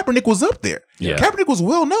 but Kaepernick was up there. Yeah. Kaepernick was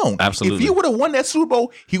well known. Absolutely. If he would have won that Super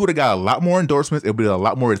Bowl, he would have got a lot more endorsements. It would be a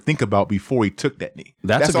lot more to think about before he took that knee.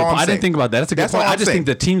 That's a good point. I didn't think about that. That's a good point. I just think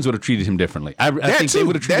the teams would have treated him differently. I think they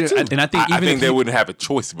would have treated him, and I think they wouldn't have a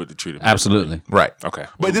choice but to treat him. Absolutely. Right. Okay.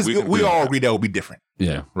 But we all agree that would be different.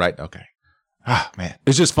 Yeah. Right. Okay. Ah, man.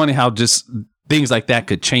 It's just funny how just things like that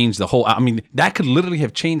could change the whole. I mean, that could literally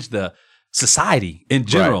have changed the society in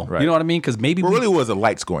general. Right. You know what I mean? Because maybe really was the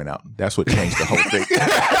lights going out. That's what changed the whole thing.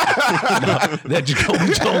 That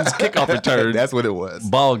Jacoby Jones kickoff return. That's what it was.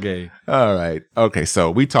 Ball game. All right. Okay.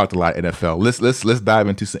 So we talked a lot NFL. Let's dive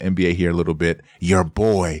into some NBA here a little bit. Your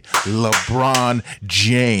boy LeBron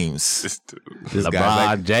James. This dude. This LeBron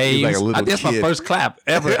guy, James. he's like a little That's kid. my first clap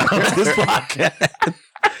ever on this podcast.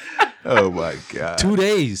 Oh my God. 2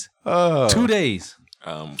 days. 2 days.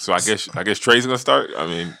 So I guess Trey's gonna start. I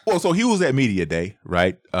mean, well, so he was at media day,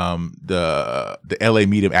 right? The LA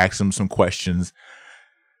media asked him some questions.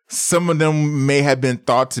 Some of them may have been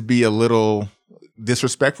thought to be a little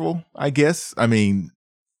disrespectful, I guess. I mean,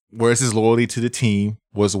 where's his loyalty to the team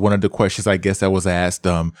was one of the questions I guess that was asked.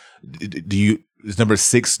 Is number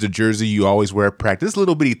 6 the jersey you always wear at practice?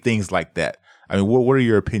 Little bitty things like that. I mean, what are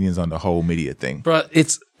your opinions on the whole media thing? Bro,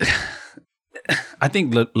 I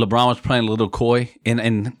think LeBron was playing a little coy, and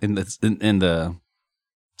the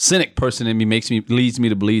cynic person in me leads me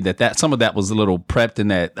to believe that some of that was a little prepped, and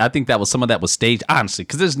that I think some of that was staged, honestly,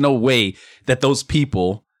 because there's no way that those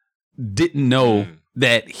people didn't know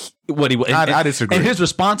that what he was. I disagree. And his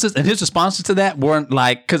responses to that weren't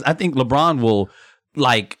like, because I think LeBron will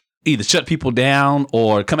like either shut people down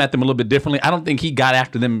or come at them a little bit differently. I don't think he got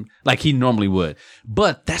after them like he normally would.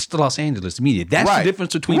 But that's the Los Angeles media. That's the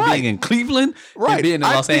difference between being in Cleveland and being in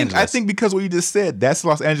Los Angeles. I think because what you just said, that's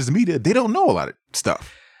Los Angeles media. They don't know a lot of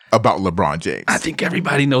stuff about LeBron James. I think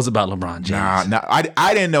everybody knows about LeBron James. Nah,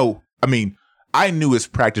 I didn't know. I mean, I knew his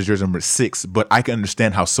practice jersey number 6, but I can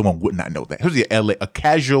understand how someone would not know that. Here's a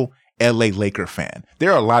casual LA Laker fan.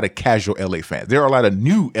 There are a lot of casual LA fans. There are a lot of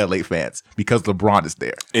new LA fans because LeBron is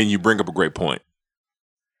there. And you bring up a great point.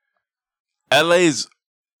 LA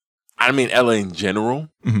in general,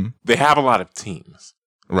 they have a lot of teams.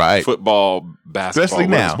 Right. Football, basketball, especially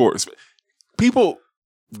now. Sports. People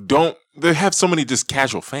they have so many just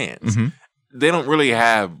casual fans. They don't really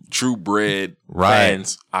have true bred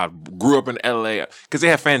fans. I grew up in LA because they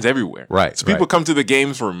have fans everywhere. Right. So people come to the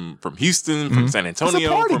games from Houston, from San Antonio. It's a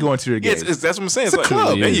party going to the games. That's what I'm saying. It's a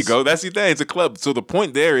club. There you go. That's the thing. It's a club. So the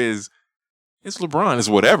point there is, it's LeBron. It's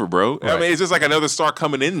whatever, bro. Right. I mean, it's just like another star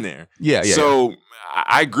coming in there. Yeah. So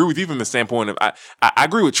I agree with you from the standpoint of I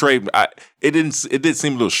agree with Trey. It did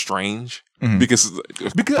seem a little strange because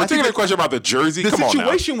particularly the question about the jersey. The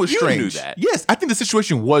situation was strange. You knew that. Yes, I think the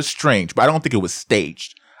situation was strange, but I don't think it was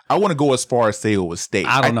staged. I want to go as far as say it was staged.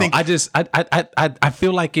 I don't know. I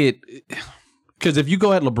feel like it because if you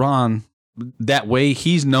go at LeBron that way,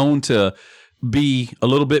 he's known to be a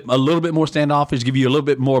little bit more standoffish, give you a little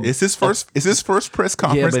bit more. It's his first press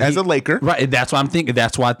conference as a Laker, right? That's why I'm thinking.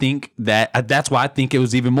 That's why I think it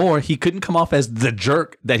was even more. He couldn't come off as the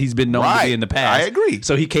jerk that he's been known to be in the past. I agree.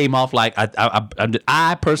 So he came off like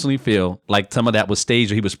I personally feel like some of that was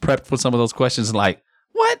staged, or he was prepped for some of those questions. And like,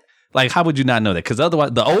 what? Like, how would you not know that? Because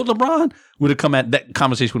otherwise, the old LeBron would have come at that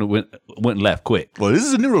conversation would have went left quick. Well, this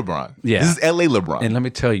is a new LeBron. Yeah. This is LA LeBron. And let me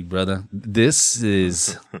tell you, brother, this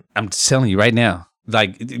is, I'm telling you right now,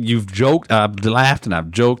 like you've joked, I've laughed and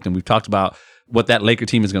I've joked, and we've talked about what that Laker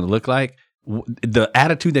team is going to look like. The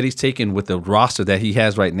attitude that he's taken with the roster that he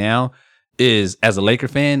has right now is, as a Laker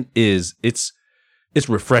fan, it's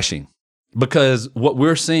refreshing. Because what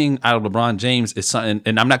we're seeing out of LeBron James is something,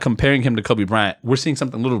 and I'm not comparing him to Kobe Bryant. We're seeing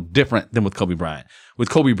something a little different than with Kobe Bryant. With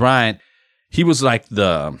Kobe Bryant, he was he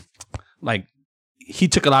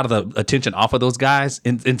took a lot of the attention off of those guys,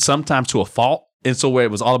 and sometimes to a fault. And so where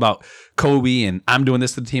it was all about Kobe and I'm doing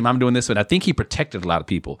this to the team, I'm doing this, and I think he protected a lot of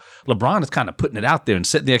people. LeBron is kind of putting it out there and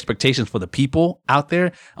setting the expectations for the people out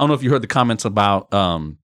there. I don't know if you heard the comments about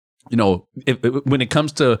when it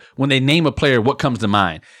comes to when they name a player, what comes to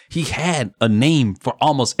mind? He had a name for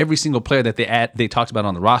almost every single player that they talked about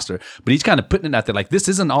on the roster, but he's kind of putting it out there like, this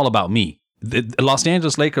isn't all about me. The Los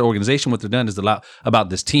Angeles Laker organization, what they've done is a lot about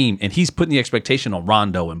this team, and he's putting the expectation on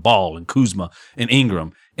Rondo and Ball and Kuzma and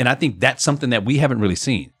Ingram, and I think that's something that we haven't really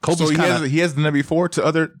seen. Kobe's he has the number 4 to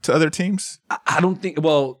other teams. I don't think.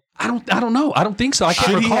 Well, I don't know. I don't think so. I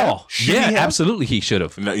can't recall. Absolutely, he should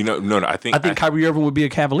have. No. I think Kyrie Irving would be a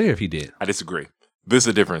Cavalier if he did. I disagree. There's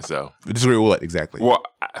a difference, though. Disagree with what exactly? Well,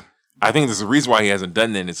 I think there's a reason why he hasn't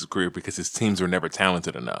done that in his career, because his teams were never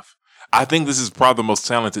talented enough. I think this is probably the most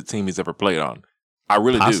talented team he's ever played on. I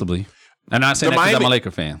really do. Possibly. I'm not saying that because I'm a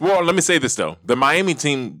Laker fan. Well, let me say this, though. The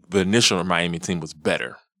initial Miami team was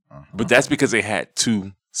better. But that's because they had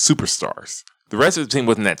 2 superstars. The rest of the team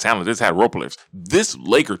wasn't that talented. They just had role players. This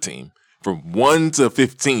Laker team, from 1 to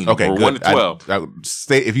 15 or 1 to 12.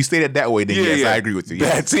 If you state it that way, then yes, I agree with you.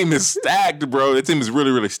 Yes. That team is stacked, bro. That team is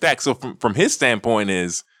really, really stacked. So from his standpoint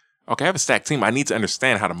is, okay, I have a stacked team. I need to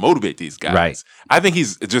understand how to motivate these guys. Right. I think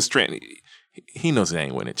he's just trying. He knows he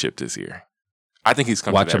ain't winning chip this year. I think he's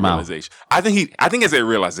come to that realization. I think it's a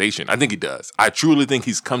realization. I think he does. I truly think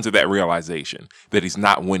he's come to that realization that he's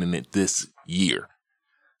not winning it this year.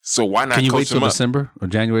 So why not? Can you coach wait till December or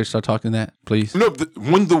January to start talking that, please? No,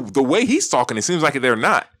 when the way he's talking, it seems like they're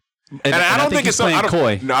not. And I don't think it's playing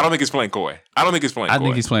coy. No, I don't think he's playing coy. I think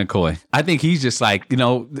he's playing coy. I think he's just like,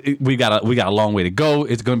 we got a long way to go.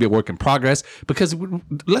 It's going to be a work in progress, because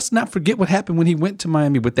let's not forget what happened when he went to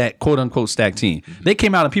Miami with that quote unquote stacked team. They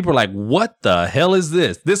came out and people were like, "What the hell is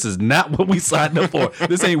this? This is not what we signed up for.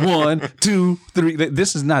 This ain't 1, 2, 3.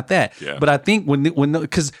 This is not that." Yeah. But I think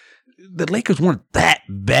because the Lakers weren't that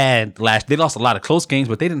bad they lost a lot of close games,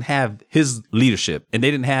 but they didn't have his leadership, and they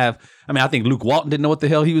didn't have. I think Luke Walton didn't know what the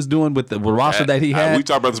hell he was doing with the roster that he had. We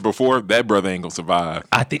talked about this before. That brother ain't gonna survive.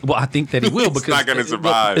 I think that he will, because he's not gonna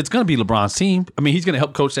survive. It's gonna be LeBron's team. He's gonna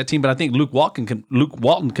help coach that team, but I think Luke Walton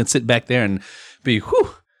can sit back there and be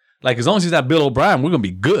like, as long as he's not Bill O'Brien, we're gonna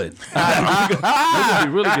be good. We're gonna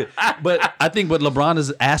be really good. But I think what LeBron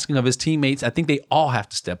is asking of his teammates, I think they all have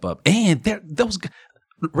to step up. And those.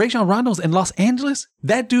 Rajon Rondo's in Los Angeles.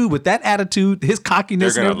 That dude with that attitude, his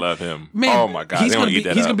cockiness. They're gonna love him. Man, oh my God, he's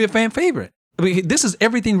gonna be a fan favorite. This is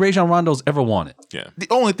everything Rajon Rondo's ever wanted. Yeah. The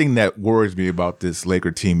only thing that worries me about this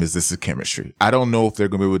Laker team is this is chemistry. I don't know if they're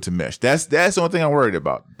gonna be able to mesh. That's the only thing I'm worried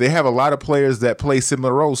about. They have a lot of players that play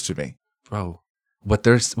similar roles to me, bro.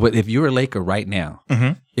 If you're a Laker right now,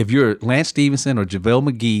 if you're Lance Stevenson or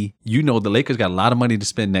JaVale McGee, the Lakers got a lot of money to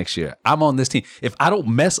spend next year. I'm on this team. If I don't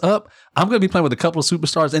mess up, I'm going to be playing with a couple of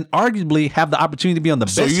superstars and arguably have the opportunity to be on the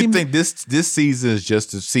best team. So you think this season is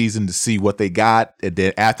just a season to see what they got, and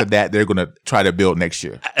then after that, they're going to try to build next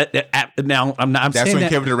year? Now, that's saying when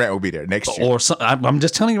Kevin Durant will be there next year. I'm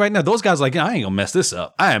just telling you right now, those guys are like, I ain't going to mess this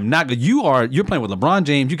up. I am not. You're playing with LeBron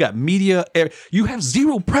James. You got media. You have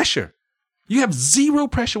zero pressure. You have zero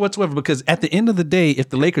pressure whatsoever, because at the end of the day, if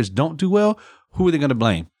the Lakers don't do well, who are they going to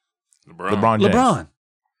blame? LeBron James. LeBron.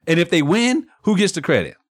 And if they win, who gets the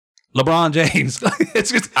credit? LeBron James.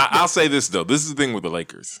 I'll say this, though. This is the thing with the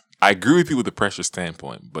Lakers. I agree with you with the pressure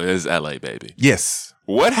standpoint, but it's LA, baby. Yes.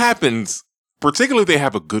 What happens particularly if they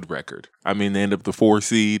have a good record. I mean, they end up the 4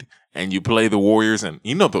 seed, and you play the Warriors, and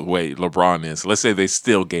you know the way LeBron is. Let's say they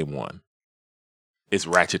steal game 1. It's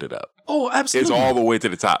ratcheted up. Oh, absolutely. It's all the way to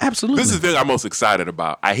the top. Absolutely. This is the thing I'm most excited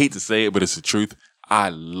about. I hate to say it, but it's the truth. I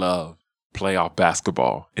love playoff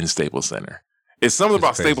basketball in Staples Center. It's something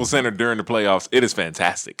about crazy. Staples Center during the playoffs. It is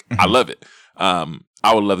fantastic. I love it.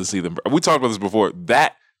 I would love to see them. We talked about this before.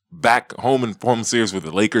 That back home series with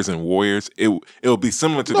the Lakers and Warriors, it will be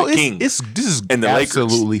similar to the Kings. This is and the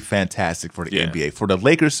absolutely fantastic for the NBA. For the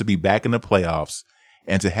Lakers to be back in the playoffs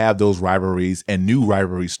and to have those rivalries and new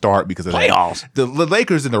rivalries start because of Playoffs. that. The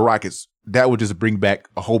Lakers and the Rockets, that would just bring back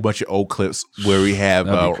a whole bunch of old clips where we have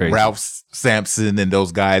That'd be crazy. Ralph Sampson and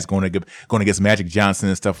those guys going against Magic Johnson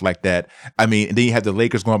and stuff like that. I mean, and then you have the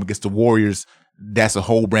Lakers going up against the Warriors. That's a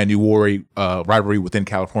whole brand new rivalry within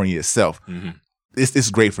California itself. Mm-hmm. It's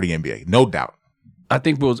great for the NBA, no doubt. I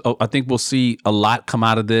think we'll see a lot come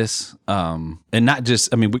out of this, and not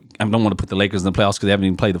just. I mean, I don't want to put the Lakers in the playoffs because they haven't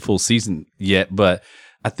even played the full season yet. But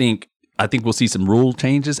I think we'll see some rule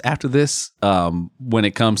changes after this when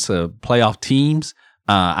it comes to playoff teams.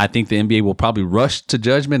 I think the NBA will probably rush to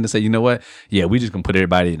judgment and say, you know what? Yeah, we just gonna put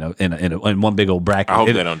everybody in one big old bracket. I hope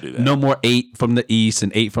they don't do that. No more 8 from the East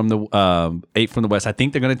and 8 from the West. I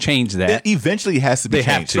think they're gonna change that. It eventually has to be They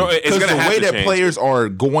have changed. to. No, it's Because gonna the have way to that change. players are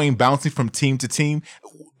bouncing from team to team.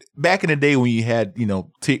 Back in the day when you had,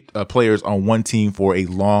 players on one team for a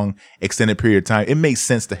long, extended period of time, it makes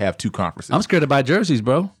sense to have 2 conferences. I'm scared to buy jerseys,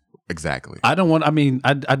 bro. Exactly. I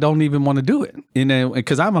don't even want to do it,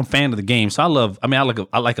 because I'm a fan of the game. So I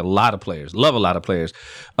like a lot of players, love a lot of players.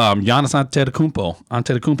 Giannis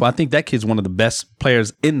Antetokounmpo, I think that kid's one of the best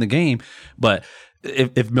players in the game. But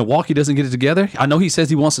if Milwaukee doesn't get it together, I know he says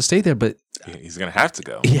he wants to stay there, but He's going to have to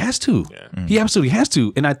go. he has to. Yeah. He absolutely has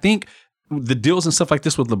to. And I think the deals and stuff like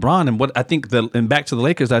this with LeBron and what I think and back to the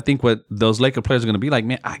Lakers, I think what those Laker players are going to be like,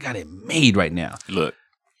 man, I got it made right now. Look,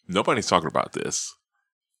 nobody's talking about this.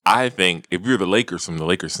 I think if you're the Lakers from the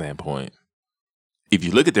Lakers standpoint, if you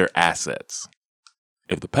look at their assets,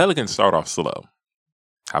 if the Pelicans start off slow,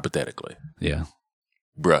 hypothetically, Yeah.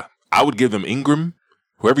 bruh, I would give them Ingram,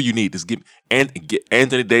 whoever you need. Just get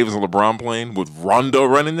Anthony Davis and LeBron playing with Rondo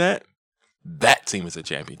running that. That team is a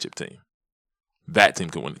championship team. That team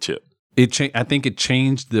can win the chip. I think it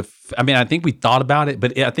changed I think we thought about it,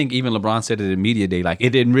 but I think even LeBron said it in media day. Like, it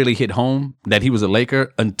didn't really hit home that he was a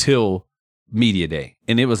Laker until media day.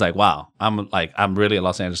 And it was like, wow, I'm really a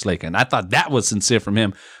Los Angeles Laker. And I thought that was sincere from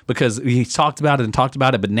him because he talked about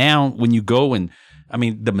it. But now when you go and, I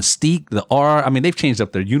mean, the mystique, the aura, I mean, they've changed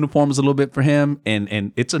up their uniforms a little bit for him.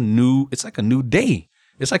 And it's like a new day.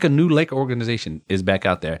 It's like a new Laker organization is back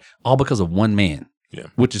out there, all because of one man,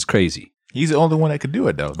 which is crazy. He's the only one that could do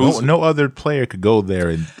it, though. No other player could go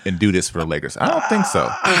there and do this for the Lakers. I don't think so.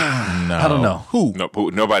 No. I don't know. Who? No,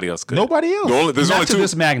 nobody else could. Nobody else. There's Not only to 2.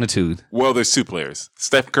 this magnitude. Well, there's 2 players.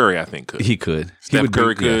 Steph Curry, I think, could. He could. Steph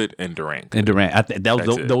Curry could, and Durant could. And Durant.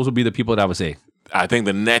 Those would be the people that I would say. I think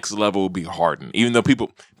the next level would be Harden. Even though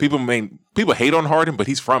people hate on Harden, but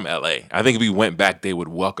he's from LA. I think if he went back, they would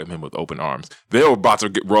welcome him with open arms. They were about to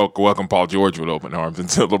welcome Paul George with open arms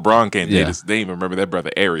until LeBron came. Yeah. They didn't even remember that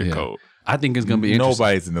brother area code. I think it's going to be interesting.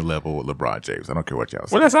 Nobody's in the level with LeBron James. I don't care what y'all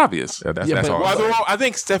say. Well, that's obvious. That's but- all. Well, I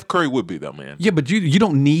think Steph Curry would be though, man. Yeah, but you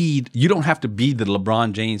don't have to be the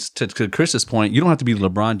LeBron James, to Chris's point, you don't have to be the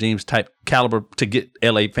LeBron James type caliber to get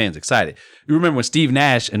LA fans excited. You remember when Steve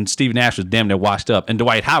Nash was damn near washed up and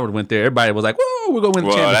Dwight Howard went there, everybody was like, whoa, we're going to win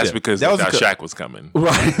the championship. That's because Shaq was coming.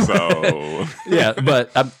 Right. So Yeah,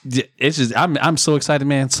 but it's just I'm so excited,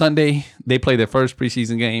 man. Sunday they play their first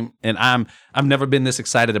preseason game, and I've never been this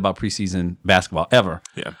excited about preseason basketball ever.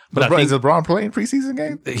 yeah. But is LeBron playing preseason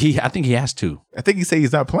game? I think he has to. I think he said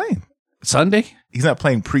he's not playing. Sunday? He's not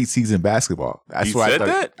playing preseason basketball. That's He what said I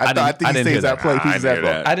thought. that? I think he said he's not playing I preseason didn't hear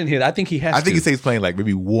basketball. that. I didn't hear that. I think he has to. I think he said he's playing like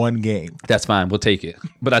maybe one game. That's fine. We'll take it.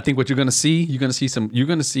 But I think what you're going to see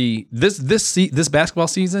this basketball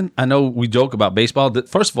season. I know we joke about baseball.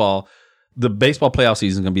 First of all, the baseball playoff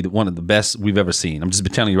season is going to be one of the best we've ever seen. I'm just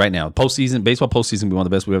telling you right now. Baseball postseason will be one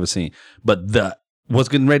of the best we've ever seen. But what's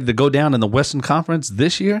getting ready to go down in the Western Conference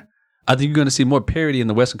this year, I think you're going to see more parity in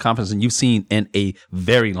the Western Conference than you've seen in a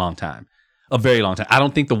very long time. A very long time. I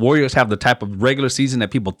don't think the Warriors have the type of regular season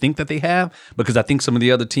that people think that they have, because I think some of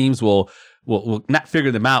the other teams will not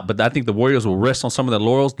figure them out, but I think the Warriors will rest on some of their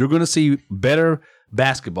laurels. You're going to see better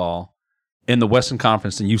basketball in the Western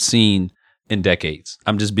Conference than you've seen in decades.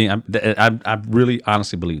 I really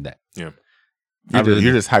honestly believe that. Yeah.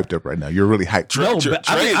 You're just hyped up right now. You're really hyped. No, but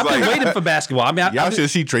I've been waiting for basketball. I mean, Y'all should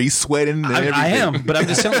see Trey sweating and everything. I am, but I'm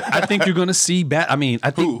just telling you, I think you're going to see I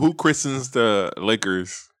think Who christens the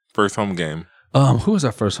Lakers' first home game? Who was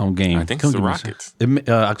our first home game? I think it's the Rockets.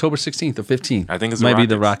 October 16th or 15th. I think it's Might the be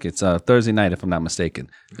the Rockets. Thursday night, if I'm not mistaken.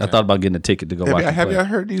 I thought about getting a ticket to go watch. Have y'all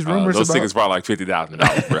heard these rumors Those about? tickets probably like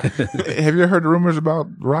 $50,000, bro. Have you heard the rumors about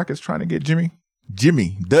Rockets trying to get Jimmy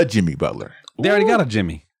Butler? They already got a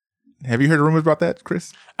Jimmy. Have you heard the rumors about that,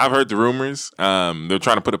 Chris? I've heard the rumors. They're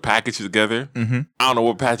trying to put a package together. Mm-hmm. I don't know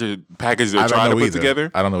what package they're trying to put together.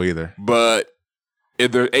 I don't know either. But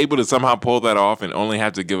if they're able to somehow pull that off and only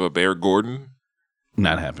have to give up Eric Gordon,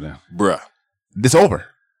 Not happening. bruh. It's over.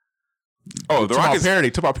 Oh, the Rockets.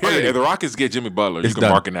 Talk about parity. If the Rockets get Jimmy Butler, It's you can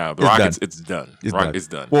done. mark it now. The It's Rockets, done. it's done. It's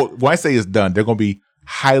done. Done. Well, when I say it's done, they're going to be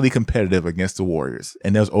highly competitive against the Warriors,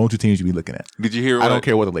 and those only two teams you'll be looking at. Did you hear? I don't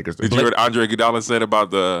care what the Lakers do. Did you hear what Andre Iguodala said about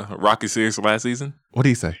the Rockets series last season? What did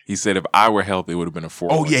he say? He said if I were healthy, it would have been a 4-1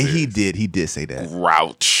 Oh yeah, he series. did. He did say that.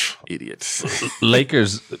 Grouch, idiots.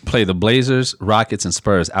 Lakers play the Blazers, Rockets, and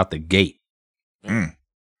Spurs out the gate.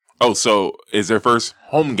 Oh, so is their first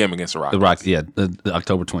home game against the Rockets? The Rockets, yeah, the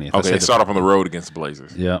October 20th. Okay, they start off on the road against the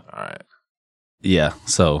Blazers. Yeah, All right. yeah.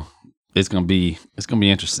 So it's gonna be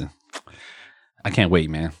interesting. I can't wait,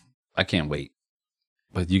 man. I can't wait.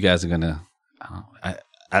 But you guys are gonna.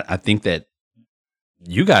 I think that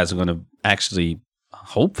you guys are gonna actually,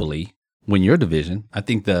 hopefully, win your division. I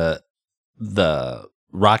think the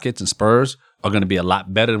Rockets and Spurs are gonna be a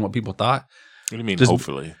lot better than what people thought. What do you mean, Just-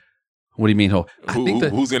 hopefully? What do you mean? I think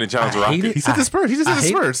that Who's going to challenge the I hate Rockets? it. He said the Spurs. He just said I the hate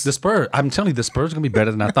Spurs. The Spurs. I'm telling you, the Spurs are gonna be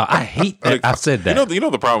better than I thought. I hate that. Like, I said that. You know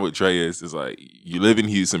the problem with Trey is like, you live in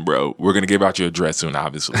Houston, bro. We're going to give out your address soon,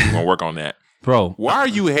 obviously. We're going to work on that. Bro, Why are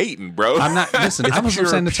you hating, bro? I'm not. Listen, I was pure-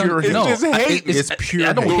 saying the pure hate. no, It's just hate. It's pure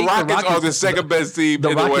I don't hate. The hate Rockets are the second best team The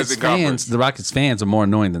in the Rockets Western Conference. the Rockets fans are more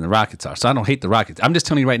annoying than the Rockets are. So I don't hate the Rockets. I'm just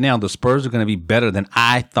telling you right now, the Spurs are going to be better than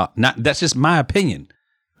I thought. Not that's just my opinion.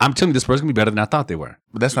 I'm telling you, the Spurs are going to be better than I thought they were.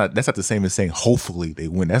 But that's not the same as saying hopefully they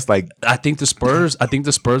win. That's like I think the Spurs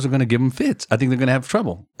are going to give them fits. I think they're going to have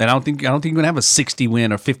trouble, and I don't think you're going to have a 60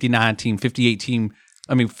 win or 59 team, 58 team.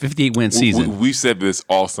 I mean, 58 win season. We've said this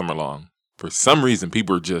all summer long. For some reason,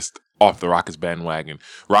 people are just off the Rockets bandwagon.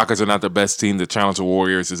 Rockets are not the best team. The challenge the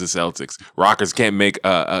Warriors is the Celtics. Rockets can't make it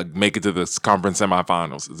to the conference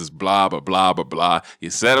semifinals. It's just blah, blah, blah, blah, blah. You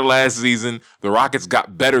said it last season. The Rockets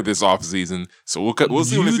got better this offseason. So we'll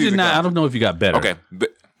see when the You season did not. comes. I don't know if you got better. Okay.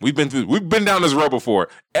 We've been down this road before.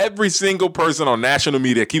 Every single person on national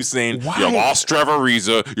media keeps saying, Why? "You lost Trevor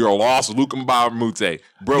Ariza. You lost Luka Mbamute."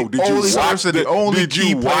 Bro, did you watch the only did key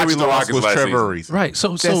you player watch we the lost Rockets was last Trevor season? Ariza. Right.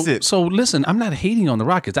 That's it. So listen, I'm not hating on the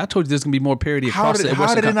Rockets. I told you there's going to be more parity across the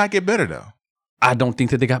How did it not get better though? I don't think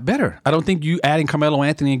that they got better. I don't think you adding Carmelo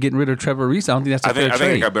Anthony and getting rid of Trevor Ariza. I don't think that's a I think fair they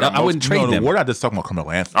trade. got better. I wouldn't trade them We're not just talking about Carmelo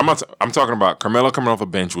Anthony. I'm talking about Carmelo coming off the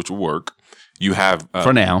bench, which will work. You have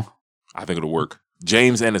for now. I think it'll work.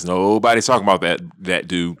 James Ennis, nobody's talking about that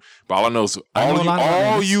dude. But all I know is I know a lot about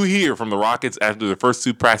all Ennis. you hear from the Rockets after the first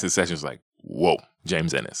two practice sessions, like, whoa,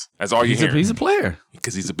 James Ennis. That's all you hear. He's a player.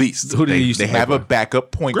 Because he's a beast. Who did he used They to play have a for?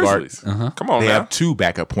 backup point guard. Grizzlies. Uh-huh. Come on They now. have two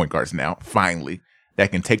backup point guards now. Finally,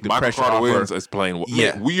 that can take the Michael pressure Carter off. Williams Her. is playing.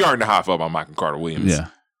 Yeah. Man, we aren't high about Michael Carter Williams. Yeah.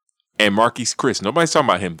 And Marquise Chris. Nobody's talking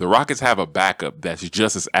about him. The Rockets have a backup that's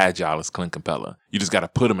just as agile as Clint Capella. You just got to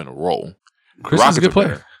put him in a role. Chris Rockets is a good are player.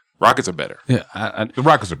 better. Rockets are better. Yeah. The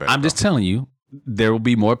Rockets are better. I'm just telling you, there will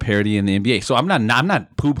be more parity in the NBA. So I'm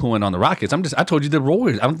not poo-pooing on the Rockets. I told you the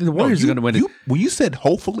Warriors. I don't think the Warriors are going to win it. When you said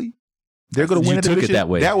hopefully they're going to win You the took it division, that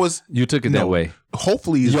way. That was You took it no, that way.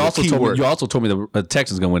 Hopefully is You the also key told word. me. You also told me the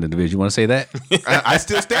Texans going to win the division. You want to say that? I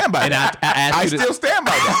still stand by And that. I asked I you to- still stand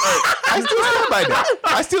by that. I still stand by that.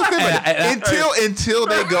 I still stand by that.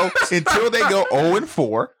 Until they go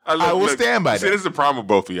 0-4, I will stand by See, that. this is the problem with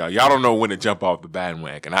both of y'all. Y'all don't know when to jump off the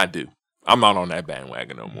bandwagon. I do. I'm not on that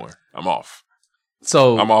bandwagon no more. I'm off.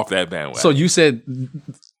 So I'm off that bandwagon. So you said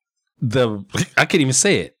I can't even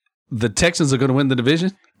say it. The Texans are going to win the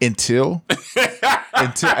division? Until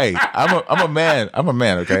hey, I'm a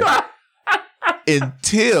man, okay?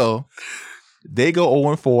 Until they go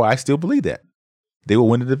 0-4, I still believe that. They will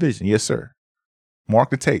win the division. Yes, sir. Mark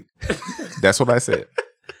the tape. That's what I said.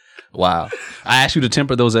 Wow. I asked you to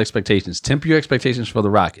temper those expectations. Temper your expectations for the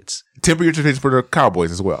Rockets. Temper your expectations for the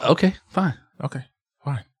Cowboys as well. Okay, fine. Okay,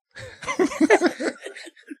 fine.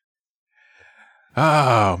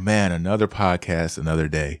 Oh, man, another podcast, another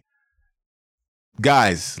day.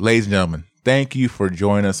 Guys, ladies and gentlemen, thank you for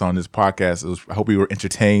joining us on this podcast. I hope you were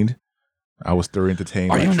entertained. I was thoroughly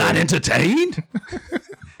entertained. Are by you not Trey. entertained?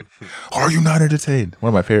 Are you not entertained? One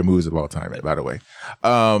of my favorite movies of all time, by the way.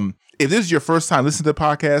 If this is your first time listening to the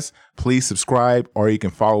podcast, please subscribe, or you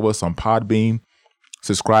can follow us on Podbean.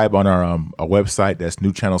 Subscribe on our website. That's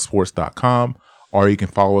newchannelsports.com. or you can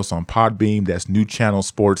follow us on Podbeam. That's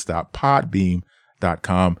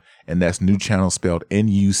newchannelsports.podbeam.com, and that's New Channel spelled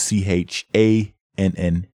NUCHANNEL.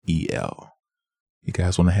 You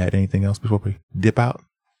guys want to add anything else before we dip out?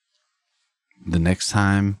 The next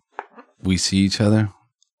time we see each other,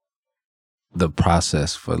 the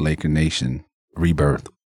process for Laker Nation rebirth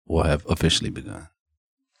will have officially begun.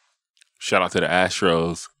 Shout out to the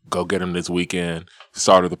Astros. Go get them this weekend.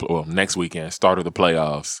 Next weekend. Start of the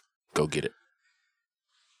playoffs. Go get it.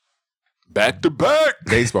 Back to back.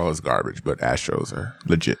 Baseball is garbage, but Astros are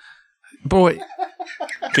legit. Boy,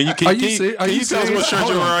 Can you tell us what shirt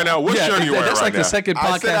you're wearing right now? What shirt are you wearing that's right like now? the second I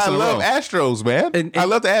podcast said I in a love row. Astros, man. And I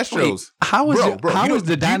love the Astros. Wait, how is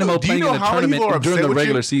the Dynamo playing in the tournament during the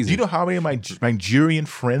regular season? Do you know how many of my Nigerian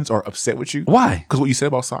friends are upset with you? Why? Because what you said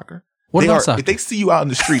about soccer. What about soccer? If they see you out in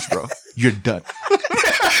the streets, bro, you're done.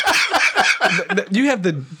 You have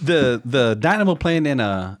the Dynamo playing in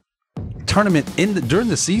a tournament during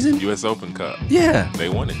the season? U.S. Open Cup. Yeah. They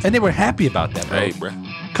won it. And they were happy about that, bro. Hey, bro.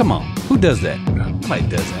 Come on. Who does that? Nobody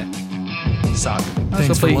does that. Soccer.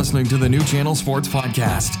 Thanks for listening to the New Channel Sports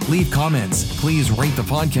Podcast. Leave comments. Please rate the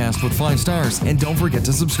podcast with 5 stars and don't forget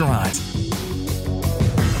to subscribe.